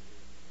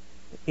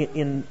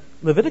 In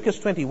Leviticus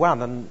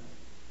 21 and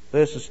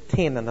verses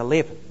 10 and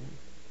 11,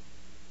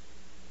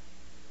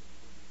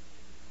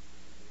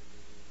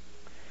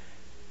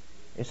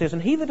 it says,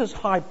 and he that is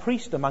high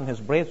priest among his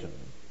brethren,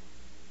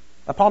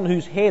 upon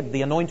whose head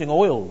the anointing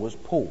oil was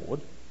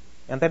poured,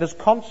 and that is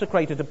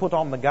consecrated to put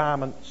on the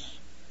garments,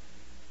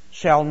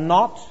 shall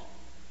not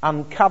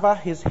uncover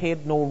his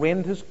head nor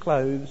rend his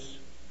clothes,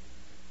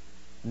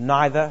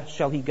 neither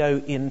shall he go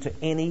into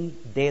any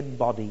dead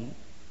body,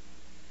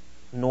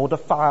 nor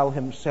defile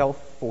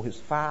himself for his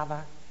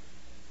father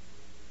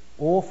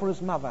or for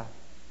his mother.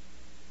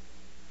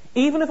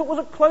 Even if it was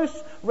a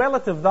close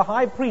relative, the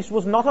high priest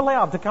was not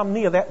allowed to come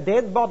near that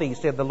dead body,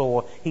 said the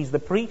law. He's the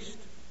priest.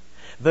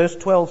 Verse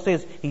 12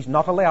 says he's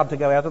not allowed to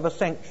go out of the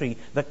sanctuary.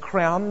 The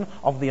crown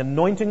of the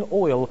anointing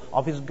oil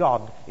of his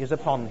God is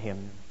upon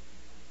him.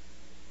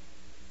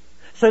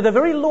 So the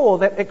very law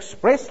that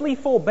expressly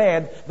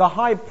forbade the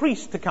high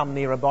priest to come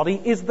near a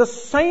body is the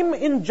same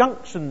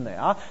injunction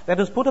now that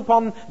is put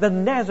upon the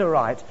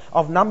Nazarite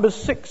of Numbers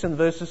 6 and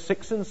verses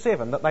 6 and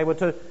 7, that they were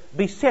to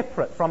be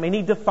separate from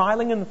any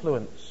defiling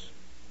influence.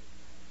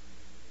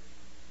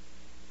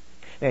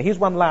 Now here's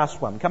one last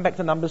one. Come back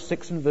to Numbers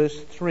 6 and verse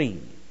 3.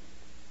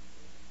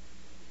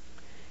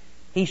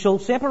 He shall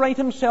separate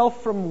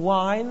himself from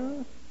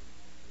wine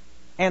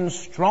and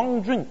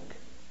strong drink.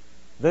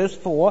 Verse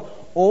 4,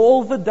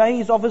 all the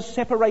days of his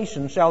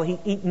separation shall he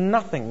eat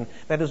nothing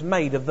that is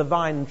made of the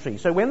vine tree.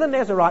 So when the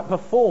Nazarite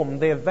performed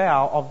their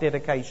vow of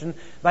dedication,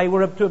 they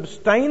were to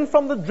abstain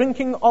from the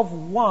drinking of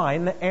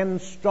wine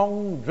and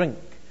strong drink.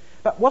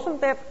 But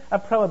wasn't that a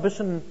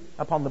prohibition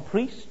upon the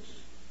priests?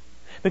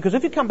 Because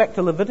if you come back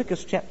to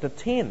Leviticus chapter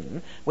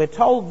 10, we're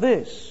told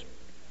this.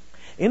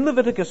 In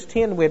Leviticus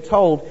 10, we're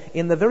told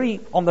on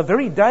the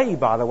very day,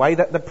 by the way,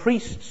 that the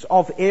priests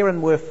of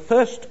Aaron were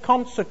first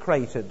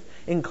consecrated,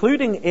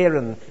 including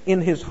Aaron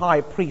in his high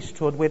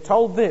priesthood. We're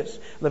told this,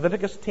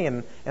 Leviticus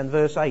 10 and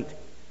verse 8.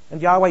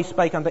 And Yahweh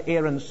spake unto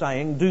Aaron,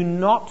 saying, Do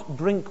not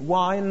drink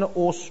wine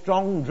or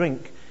strong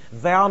drink,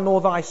 thou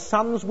nor thy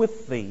sons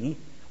with thee,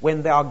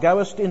 when thou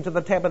goest into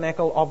the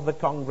tabernacle of the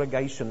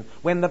congregation.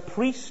 When the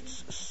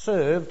priests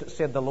served,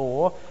 said the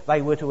law,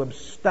 they were to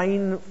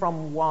abstain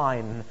from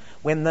wine.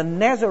 When the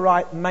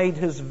Nazarite made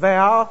his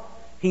vow,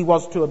 he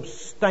was to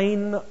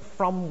abstain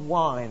from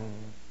wine.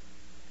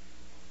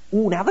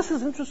 Now this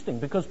is interesting,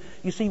 because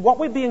you see what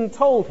we're being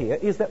told here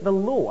is that the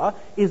law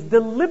is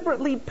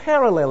deliberately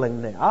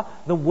paralleling now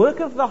the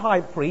work of the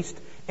high priest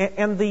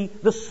and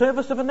the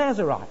service of a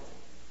Nazarite.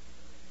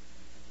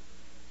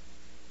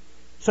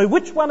 So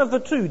which one of the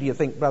two, do you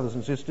think, brothers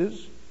and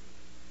sisters,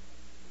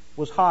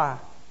 was higher?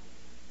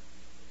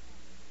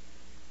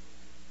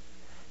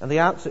 And the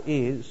answer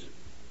is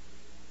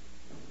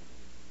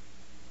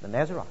the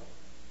Nazarite.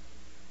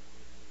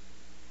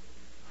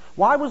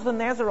 Why was the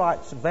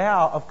Nazarite's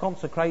vow of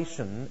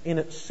consecration, in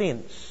its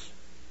sense,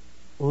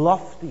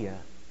 loftier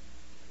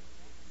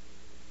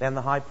than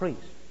the high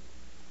priest?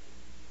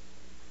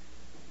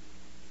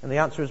 And the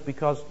answer is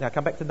because, now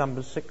come back to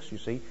Numbers 6, you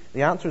see.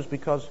 The answer is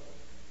because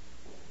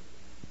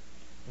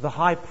the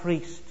high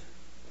priest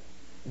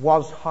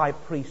was high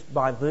priest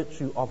by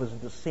virtue of his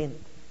descent.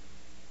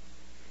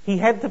 He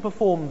had to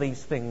perform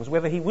these things,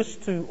 whether he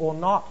wished to or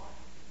not.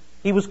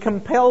 He was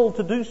compelled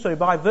to do so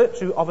by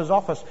virtue of his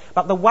office.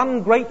 But the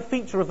one great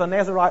feature of the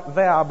Nazarite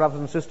vow, brothers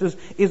and sisters,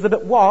 is that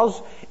it was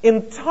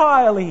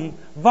entirely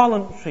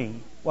voluntary,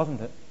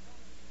 wasn't it?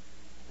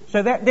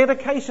 So that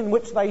dedication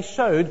which they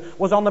showed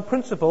was on the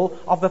principle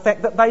of the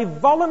fact that they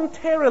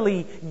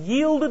voluntarily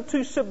yielded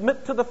to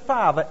submit to the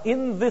Father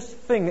in this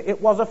thing.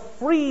 It was a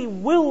free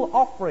will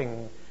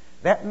offering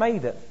that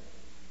made it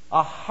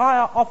a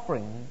higher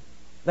offering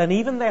than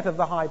even that of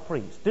the high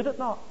priest. Did it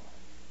not?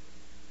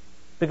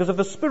 Because of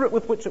the spirit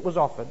with which it was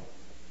offered.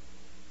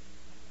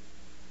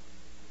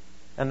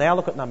 And now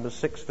look at Numbers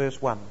 6,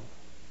 verse 1.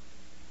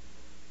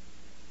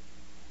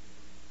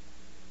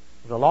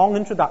 It's a long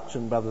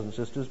introduction, brothers and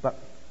sisters, but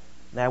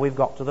now we've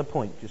got to the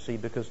point, you see,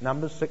 because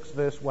Numbers 6,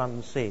 verse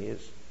 1 says,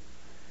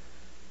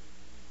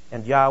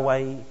 And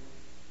Yahweh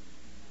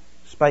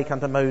spake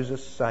unto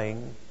Moses,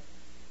 saying,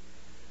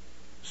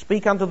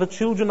 Speak unto the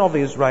children of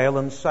Israel,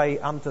 and say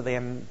unto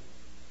them,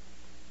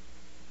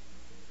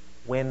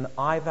 When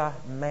either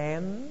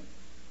man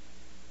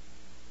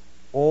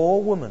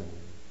or woman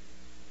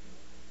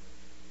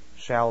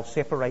shall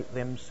separate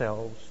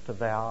themselves to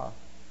vow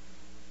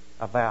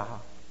a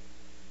vow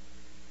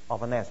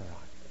of a Nazarite.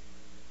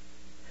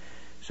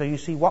 So you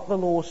see, what the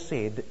law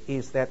said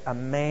is that a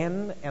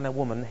man and a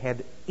woman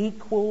had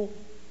equal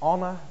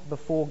honour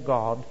before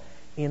God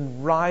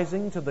in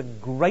rising to the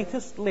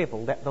greatest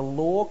level that the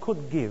law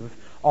could give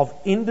of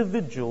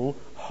individual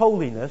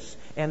holiness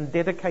and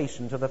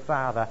dedication to the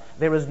Father.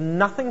 There is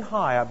nothing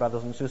higher,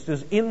 brothers and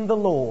sisters, in the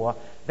law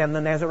than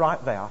the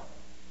Nazarite vow.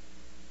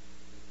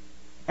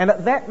 And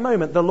at that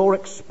moment, the law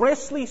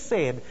expressly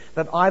said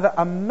that either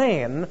a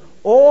man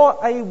or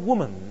a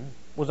woman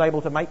was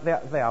able to make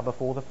that vow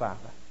before the Father.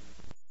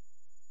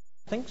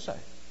 I think so.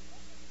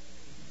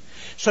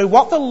 So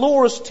what the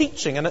law is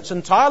teaching, and it's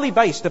entirely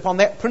based upon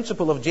that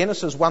principle of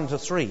Genesis 1 to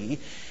 3,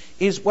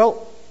 is,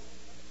 well,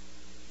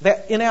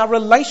 that in our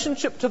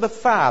relationship to the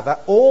Father,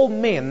 all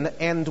men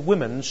and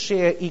women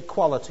share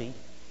equality.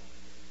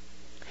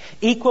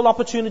 Equal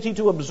opportunity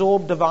to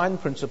absorb divine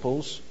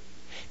principles.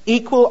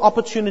 Equal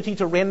opportunity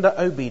to render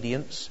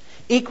obedience.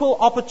 Equal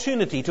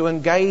opportunity to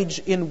engage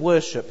in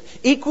worship.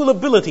 Equal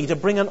ability to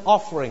bring an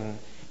offering.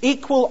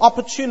 Equal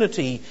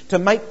opportunity to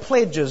make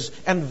pledges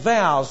and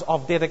vows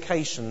of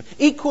dedication.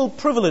 Equal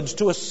privilege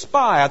to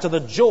aspire to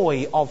the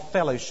joy of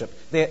fellowship.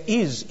 There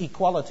is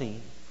equality.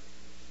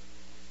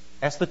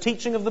 That's the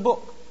teaching of the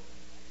book.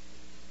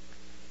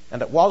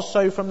 And it was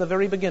so from the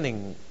very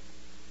beginning,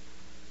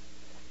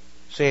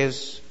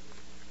 says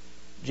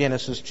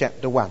Genesis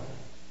chapter 1.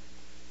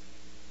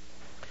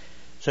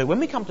 So when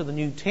we come to the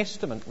New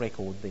Testament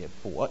record,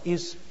 therefore,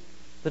 is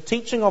the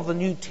teaching of the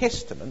New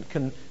Testament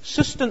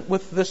consistent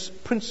with this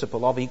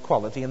principle of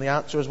equality? And the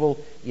answer is, well,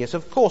 yes,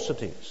 of course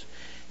it is.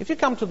 If you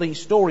come to the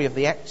story of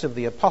the Acts of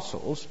the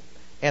Apostles,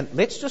 and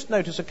let's just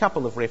notice a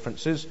couple of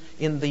references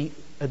in the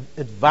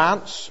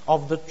advance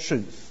of the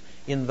truth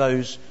in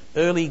those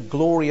early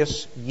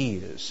glorious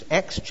years.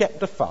 Acts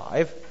chapter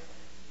 5,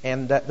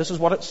 and this is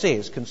what it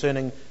says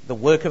concerning the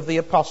work of the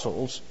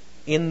apostles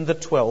in the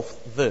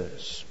 12th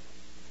verse.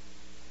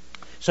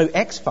 So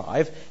Acts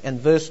 5 and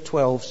verse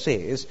 12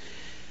 says,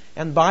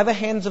 And by the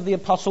hands of the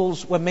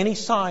apostles were many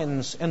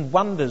signs and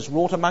wonders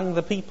wrought among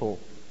the people,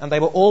 and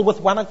they were all with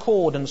one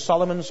accord in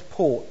Solomon's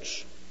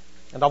porch.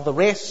 And of the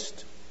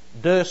rest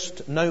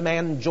durst no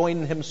man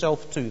join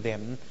himself to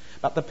them,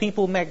 but the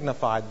people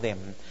magnified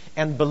them.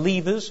 And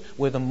believers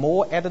were the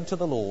more added to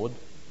the Lord,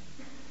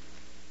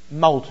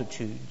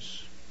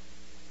 multitudes,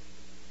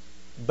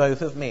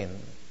 both of men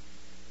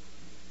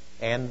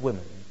and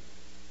women.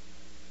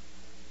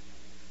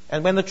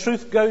 And when the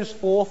truth goes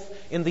forth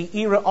in the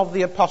era of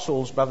the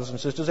apostles, brothers and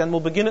sisters, and will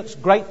begin its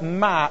great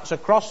march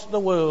across the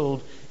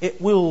world,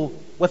 it will,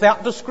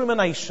 without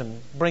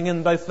discrimination, bring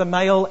in both the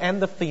male and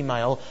the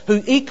female,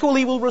 who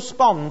equally will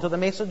respond to the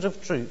message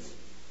of truth,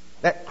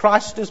 that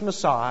Christ is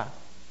Messiah,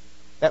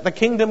 that the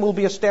kingdom will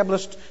be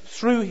established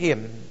through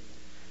him,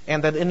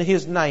 and that in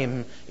his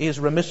name is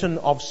remission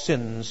of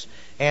sins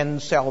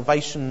and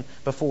salvation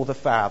before the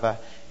Father.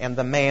 And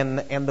the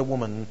man and the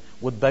woman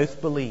would both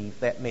believe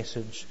that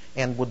message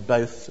and would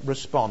both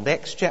respond.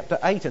 Acts chapter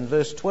 8 and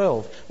verse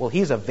 12. Well,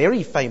 here's a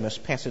very famous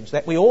passage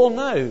that we all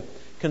know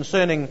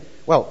concerning,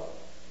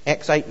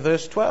 Acts 8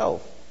 verse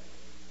 12.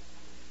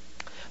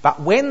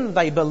 But when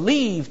they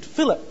believed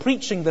Philip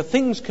preaching the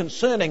things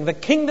concerning the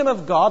kingdom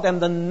of God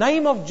and the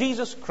name of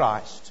Jesus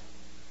Christ,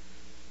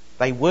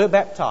 they were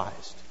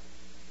baptized,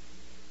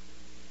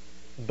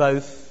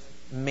 both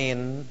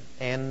men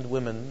and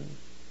women,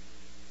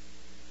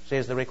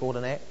 says the record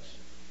in Acts.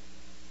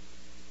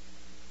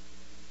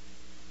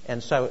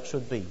 And so it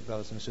should be,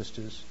 brothers and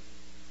sisters,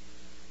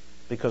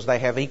 because they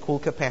have equal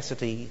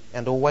capacity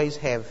and always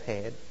have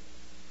had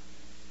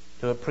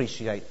to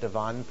appreciate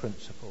divine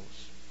principles.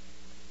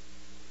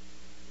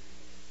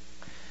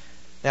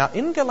 Now,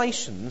 in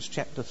Galatians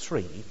chapter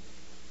 3,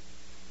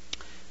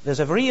 there's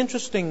a very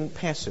interesting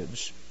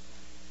passage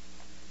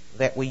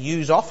that we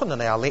use often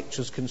in our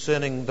lectures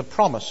concerning the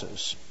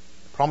promises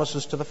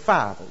to the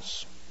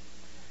fathers.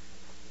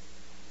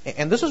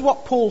 And this is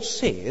what Paul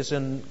says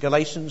in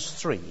Galatians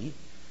 3,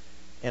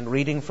 and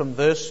reading from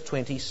verse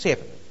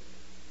 27.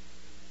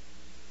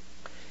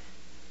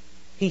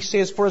 He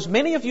says, "For as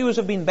many of you as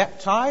have been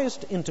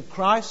baptized into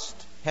Christ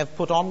have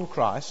put on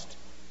Christ.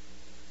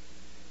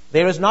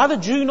 There is neither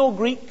Jew nor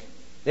Greek,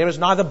 there is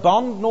neither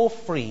bond nor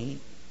free,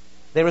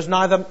 there is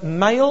neither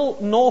male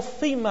nor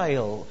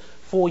female,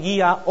 for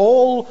ye are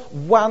all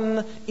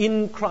one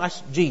in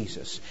Christ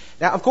Jesus."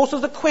 Now, of course,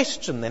 there's a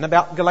question then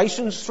about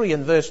Galatians 3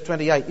 and verse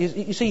 28.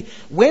 You see,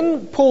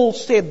 when Paul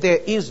said there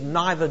is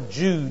neither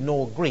Jew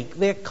nor Greek,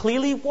 there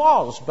clearly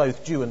was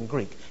both Jew and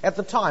Greek at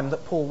the time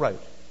that Paul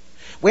wrote.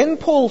 When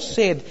Paul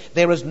said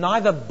there is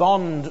neither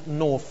bond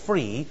nor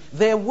free,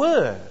 there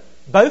were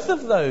both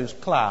of those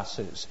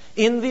classes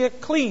in the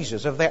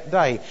ecclesias of that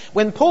day.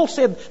 When Paul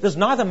said there's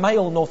neither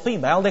male nor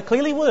female, there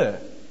clearly were.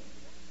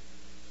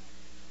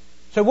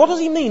 So what does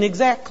he mean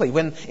exactly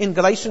when in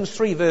Galatians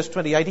 3 verse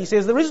 28 he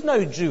says there is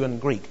no Jew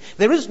and Greek,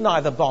 there is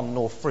neither bond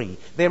nor free,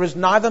 there is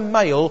neither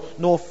male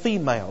nor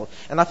female?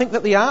 And I think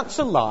that the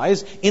answer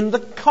lies in the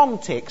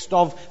context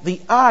of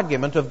the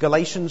argument of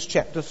Galatians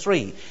chapter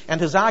 3. And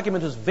his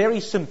argument is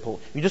very simple.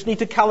 You just need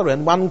to colour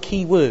in one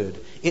key word.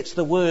 It's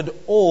the word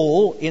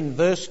all in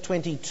verse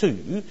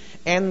 22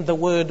 and the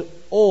word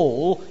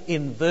all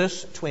in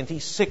verse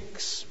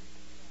 26.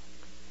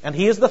 And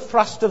here's the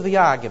thrust of the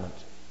argument.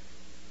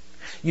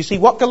 You see,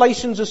 what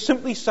Galatians is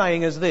simply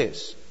saying is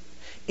this.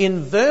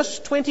 In verse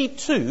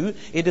 22,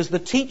 it is the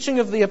teaching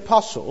of the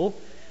apostle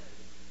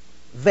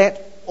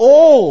that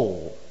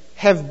all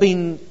have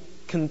been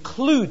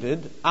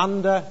concluded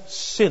under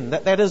sin.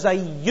 That is a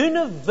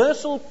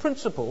universal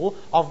principle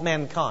of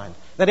mankind.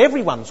 That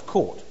everyone's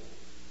caught.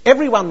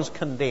 Everyone's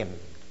condemned.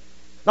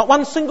 Not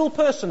one single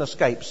person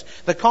escapes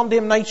the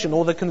condemnation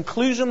or the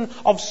conclusion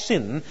of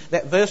sin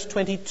that verse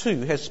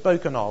 22 has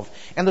spoken of.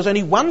 And there's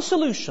only one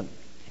solution.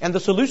 And the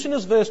solution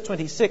is verse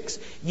 26.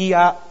 Ye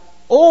are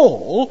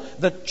all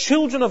the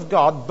children of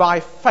God by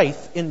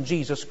faith in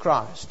Jesus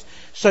Christ.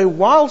 So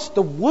whilst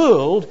the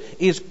world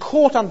is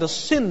caught under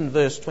sin,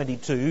 verse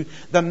 22,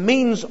 the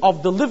means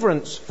of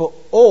deliverance for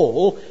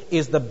all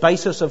is the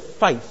basis of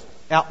faith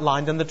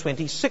outlined in the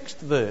 26th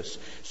verse.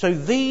 So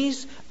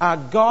these are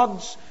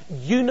God's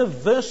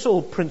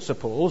universal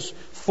principles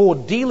for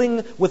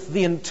dealing with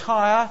the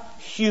entire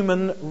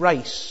human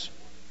race.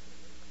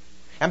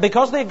 And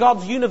because they're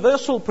God's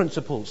universal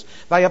principles,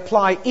 they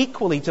apply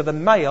equally to the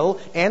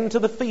male and to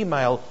the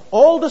female.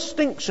 All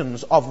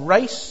distinctions of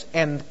race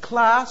and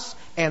class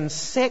and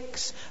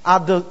sex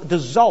are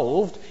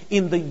dissolved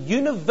in the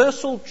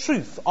universal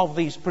truth of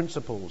these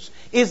principles.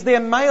 Is there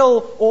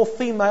male or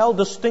female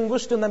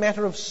distinguished in the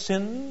matter of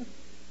sin?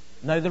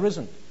 No, there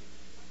isn't.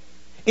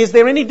 Is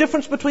there any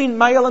difference between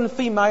male and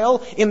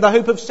female in the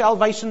hope of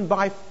salvation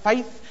by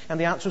faith? And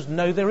the answer is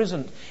no, there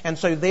isn't. And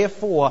so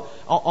therefore,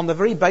 on the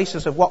very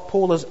basis of what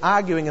Paul is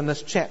arguing in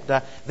this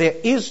chapter, there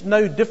is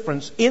no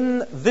difference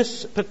in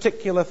this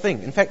particular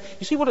thing. In fact,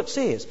 you see what it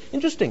says.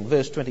 Interesting,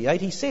 verse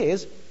 28, he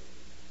says,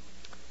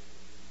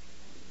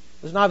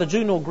 there's neither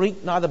Jew nor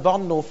Greek, neither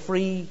bond nor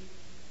free,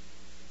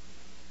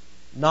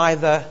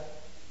 neither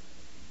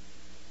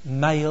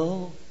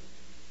male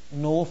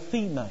nor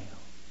female.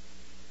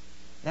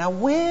 Now,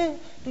 where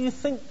do you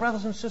think,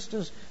 brothers and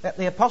sisters, that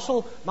the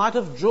apostle might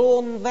have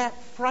drawn that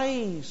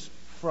phrase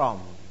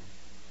from?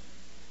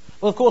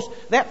 Well, of course,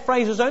 that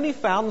phrase is only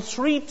found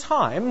 3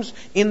 times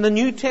in the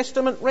New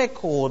Testament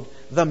record,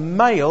 the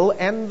male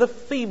and the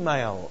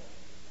female.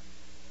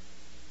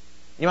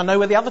 You want to know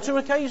where the other 2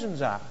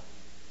 occasions are?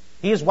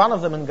 Here's one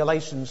of them in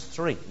Galatians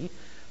 3.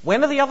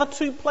 When are the other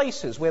two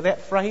places where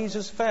that phrase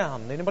is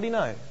found? Anybody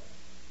know?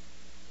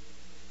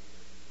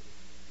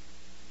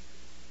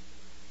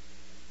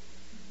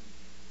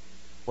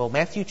 Well,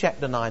 Matthew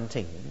chapter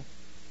 19,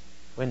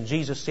 when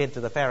Jesus said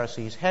to the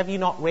Pharisees, "Have you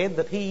not read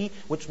that he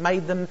which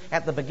made them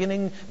at the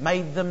beginning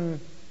made them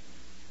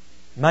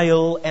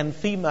male and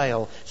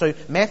female?" So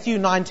Matthew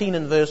 19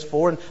 and verse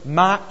 4 and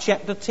Mark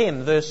chapter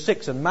 10 verse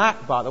 6. And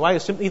Mark, by the way,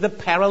 is simply the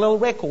parallel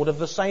record of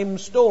the same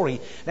story.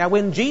 Now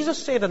when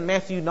Jesus said in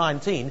Matthew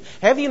 19,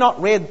 "Have you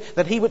not read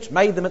that he which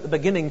made them at the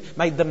beginning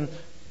made them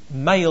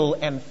male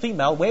and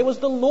female?" where was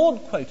the Lord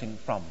quoting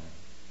from?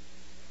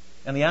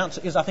 And the answer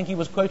is, I think he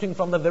was quoting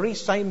from the very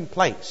same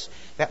place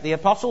that the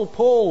Apostle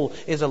Paul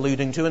is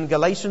alluding to in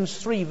Galatians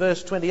 3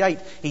 verse 28.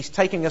 He's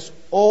taking us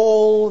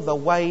all the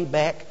way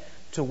back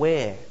to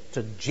where?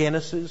 To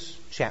Genesis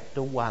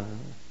chapter 1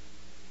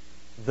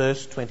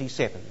 verse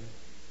 27.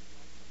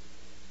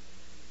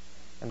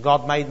 "And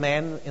God made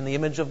man in the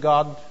image of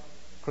God,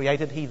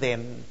 created he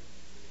them,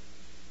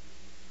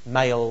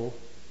 male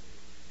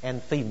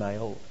and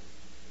female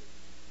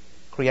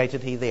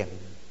created he them."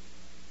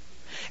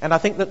 And I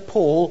think that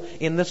Paul,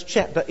 in this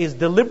chapter, is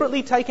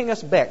deliberately taking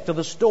us back to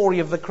the story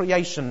of the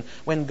creation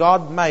when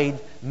God made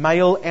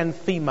male and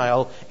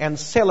female and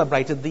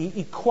celebrated the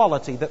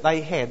equality that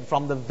they had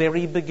from the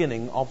very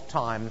beginning of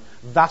time.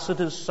 Thus it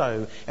is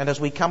so. And as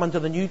we come into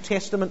the New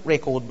Testament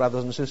record,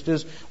 brothers and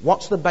sisters,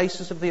 what's the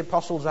basis of the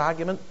Apostle's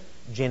argument?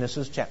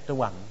 Genesis chapter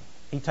 1.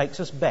 He takes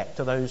us back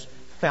to those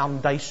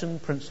foundation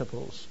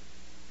principles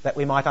that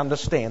we might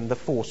understand the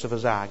force of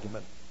his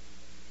argument.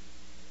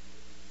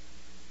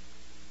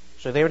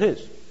 So there it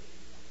is.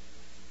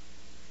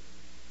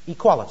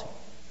 Equality.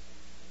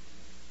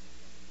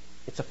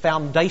 It's a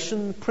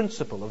foundation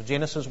principle of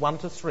Genesis 1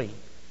 to 3.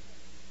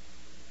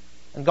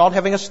 And God,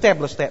 having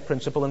established that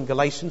principle in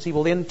Galatians, he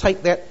will then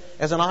take that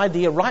as an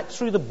idea right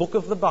through the book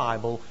of the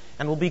Bible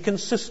and will be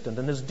consistent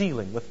in his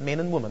dealing with men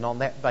and women on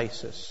that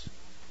basis.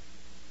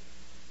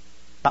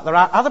 But there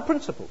are other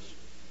principles.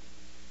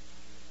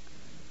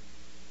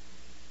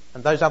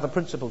 And those other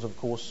principles, of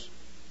course,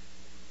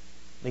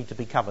 need to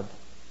be covered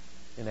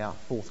in our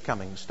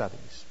forthcoming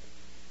studies.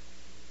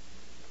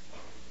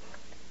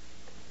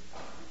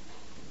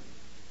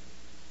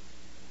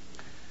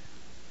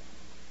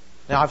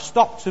 Now, I've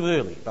stopped too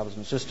early, brothers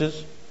and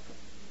sisters.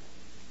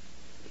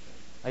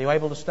 Are you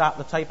able to start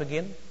the tape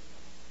again?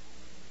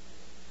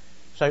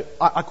 So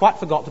I quite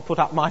forgot to put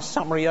up my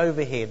summary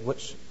overhead,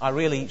 which I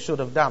really should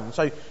have done.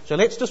 So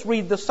let's just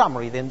read the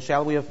summary then,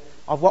 shall we,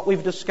 of what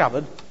we've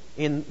discovered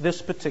in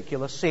this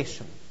particular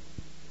session.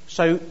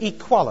 So,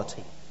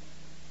 equality.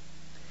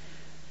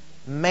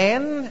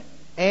 Man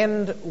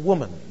and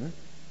woman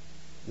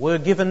were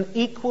given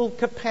equal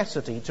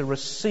capacity to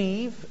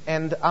receive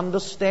and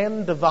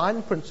understand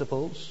divine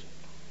principles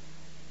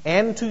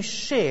and to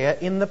share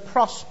in the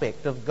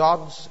prospect of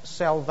God's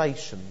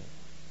salvation.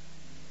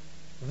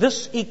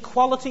 This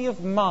equality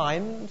of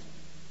mind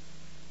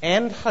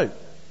and hope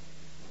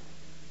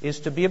is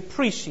to be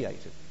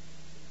appreciated.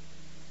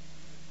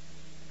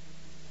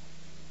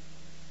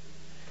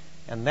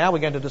 And now we're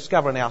going to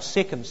discover in our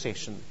second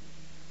session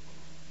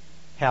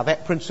how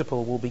that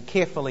principle will be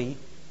carefully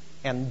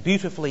and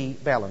beautifully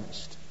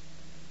balanced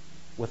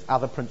with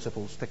other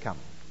principles to come.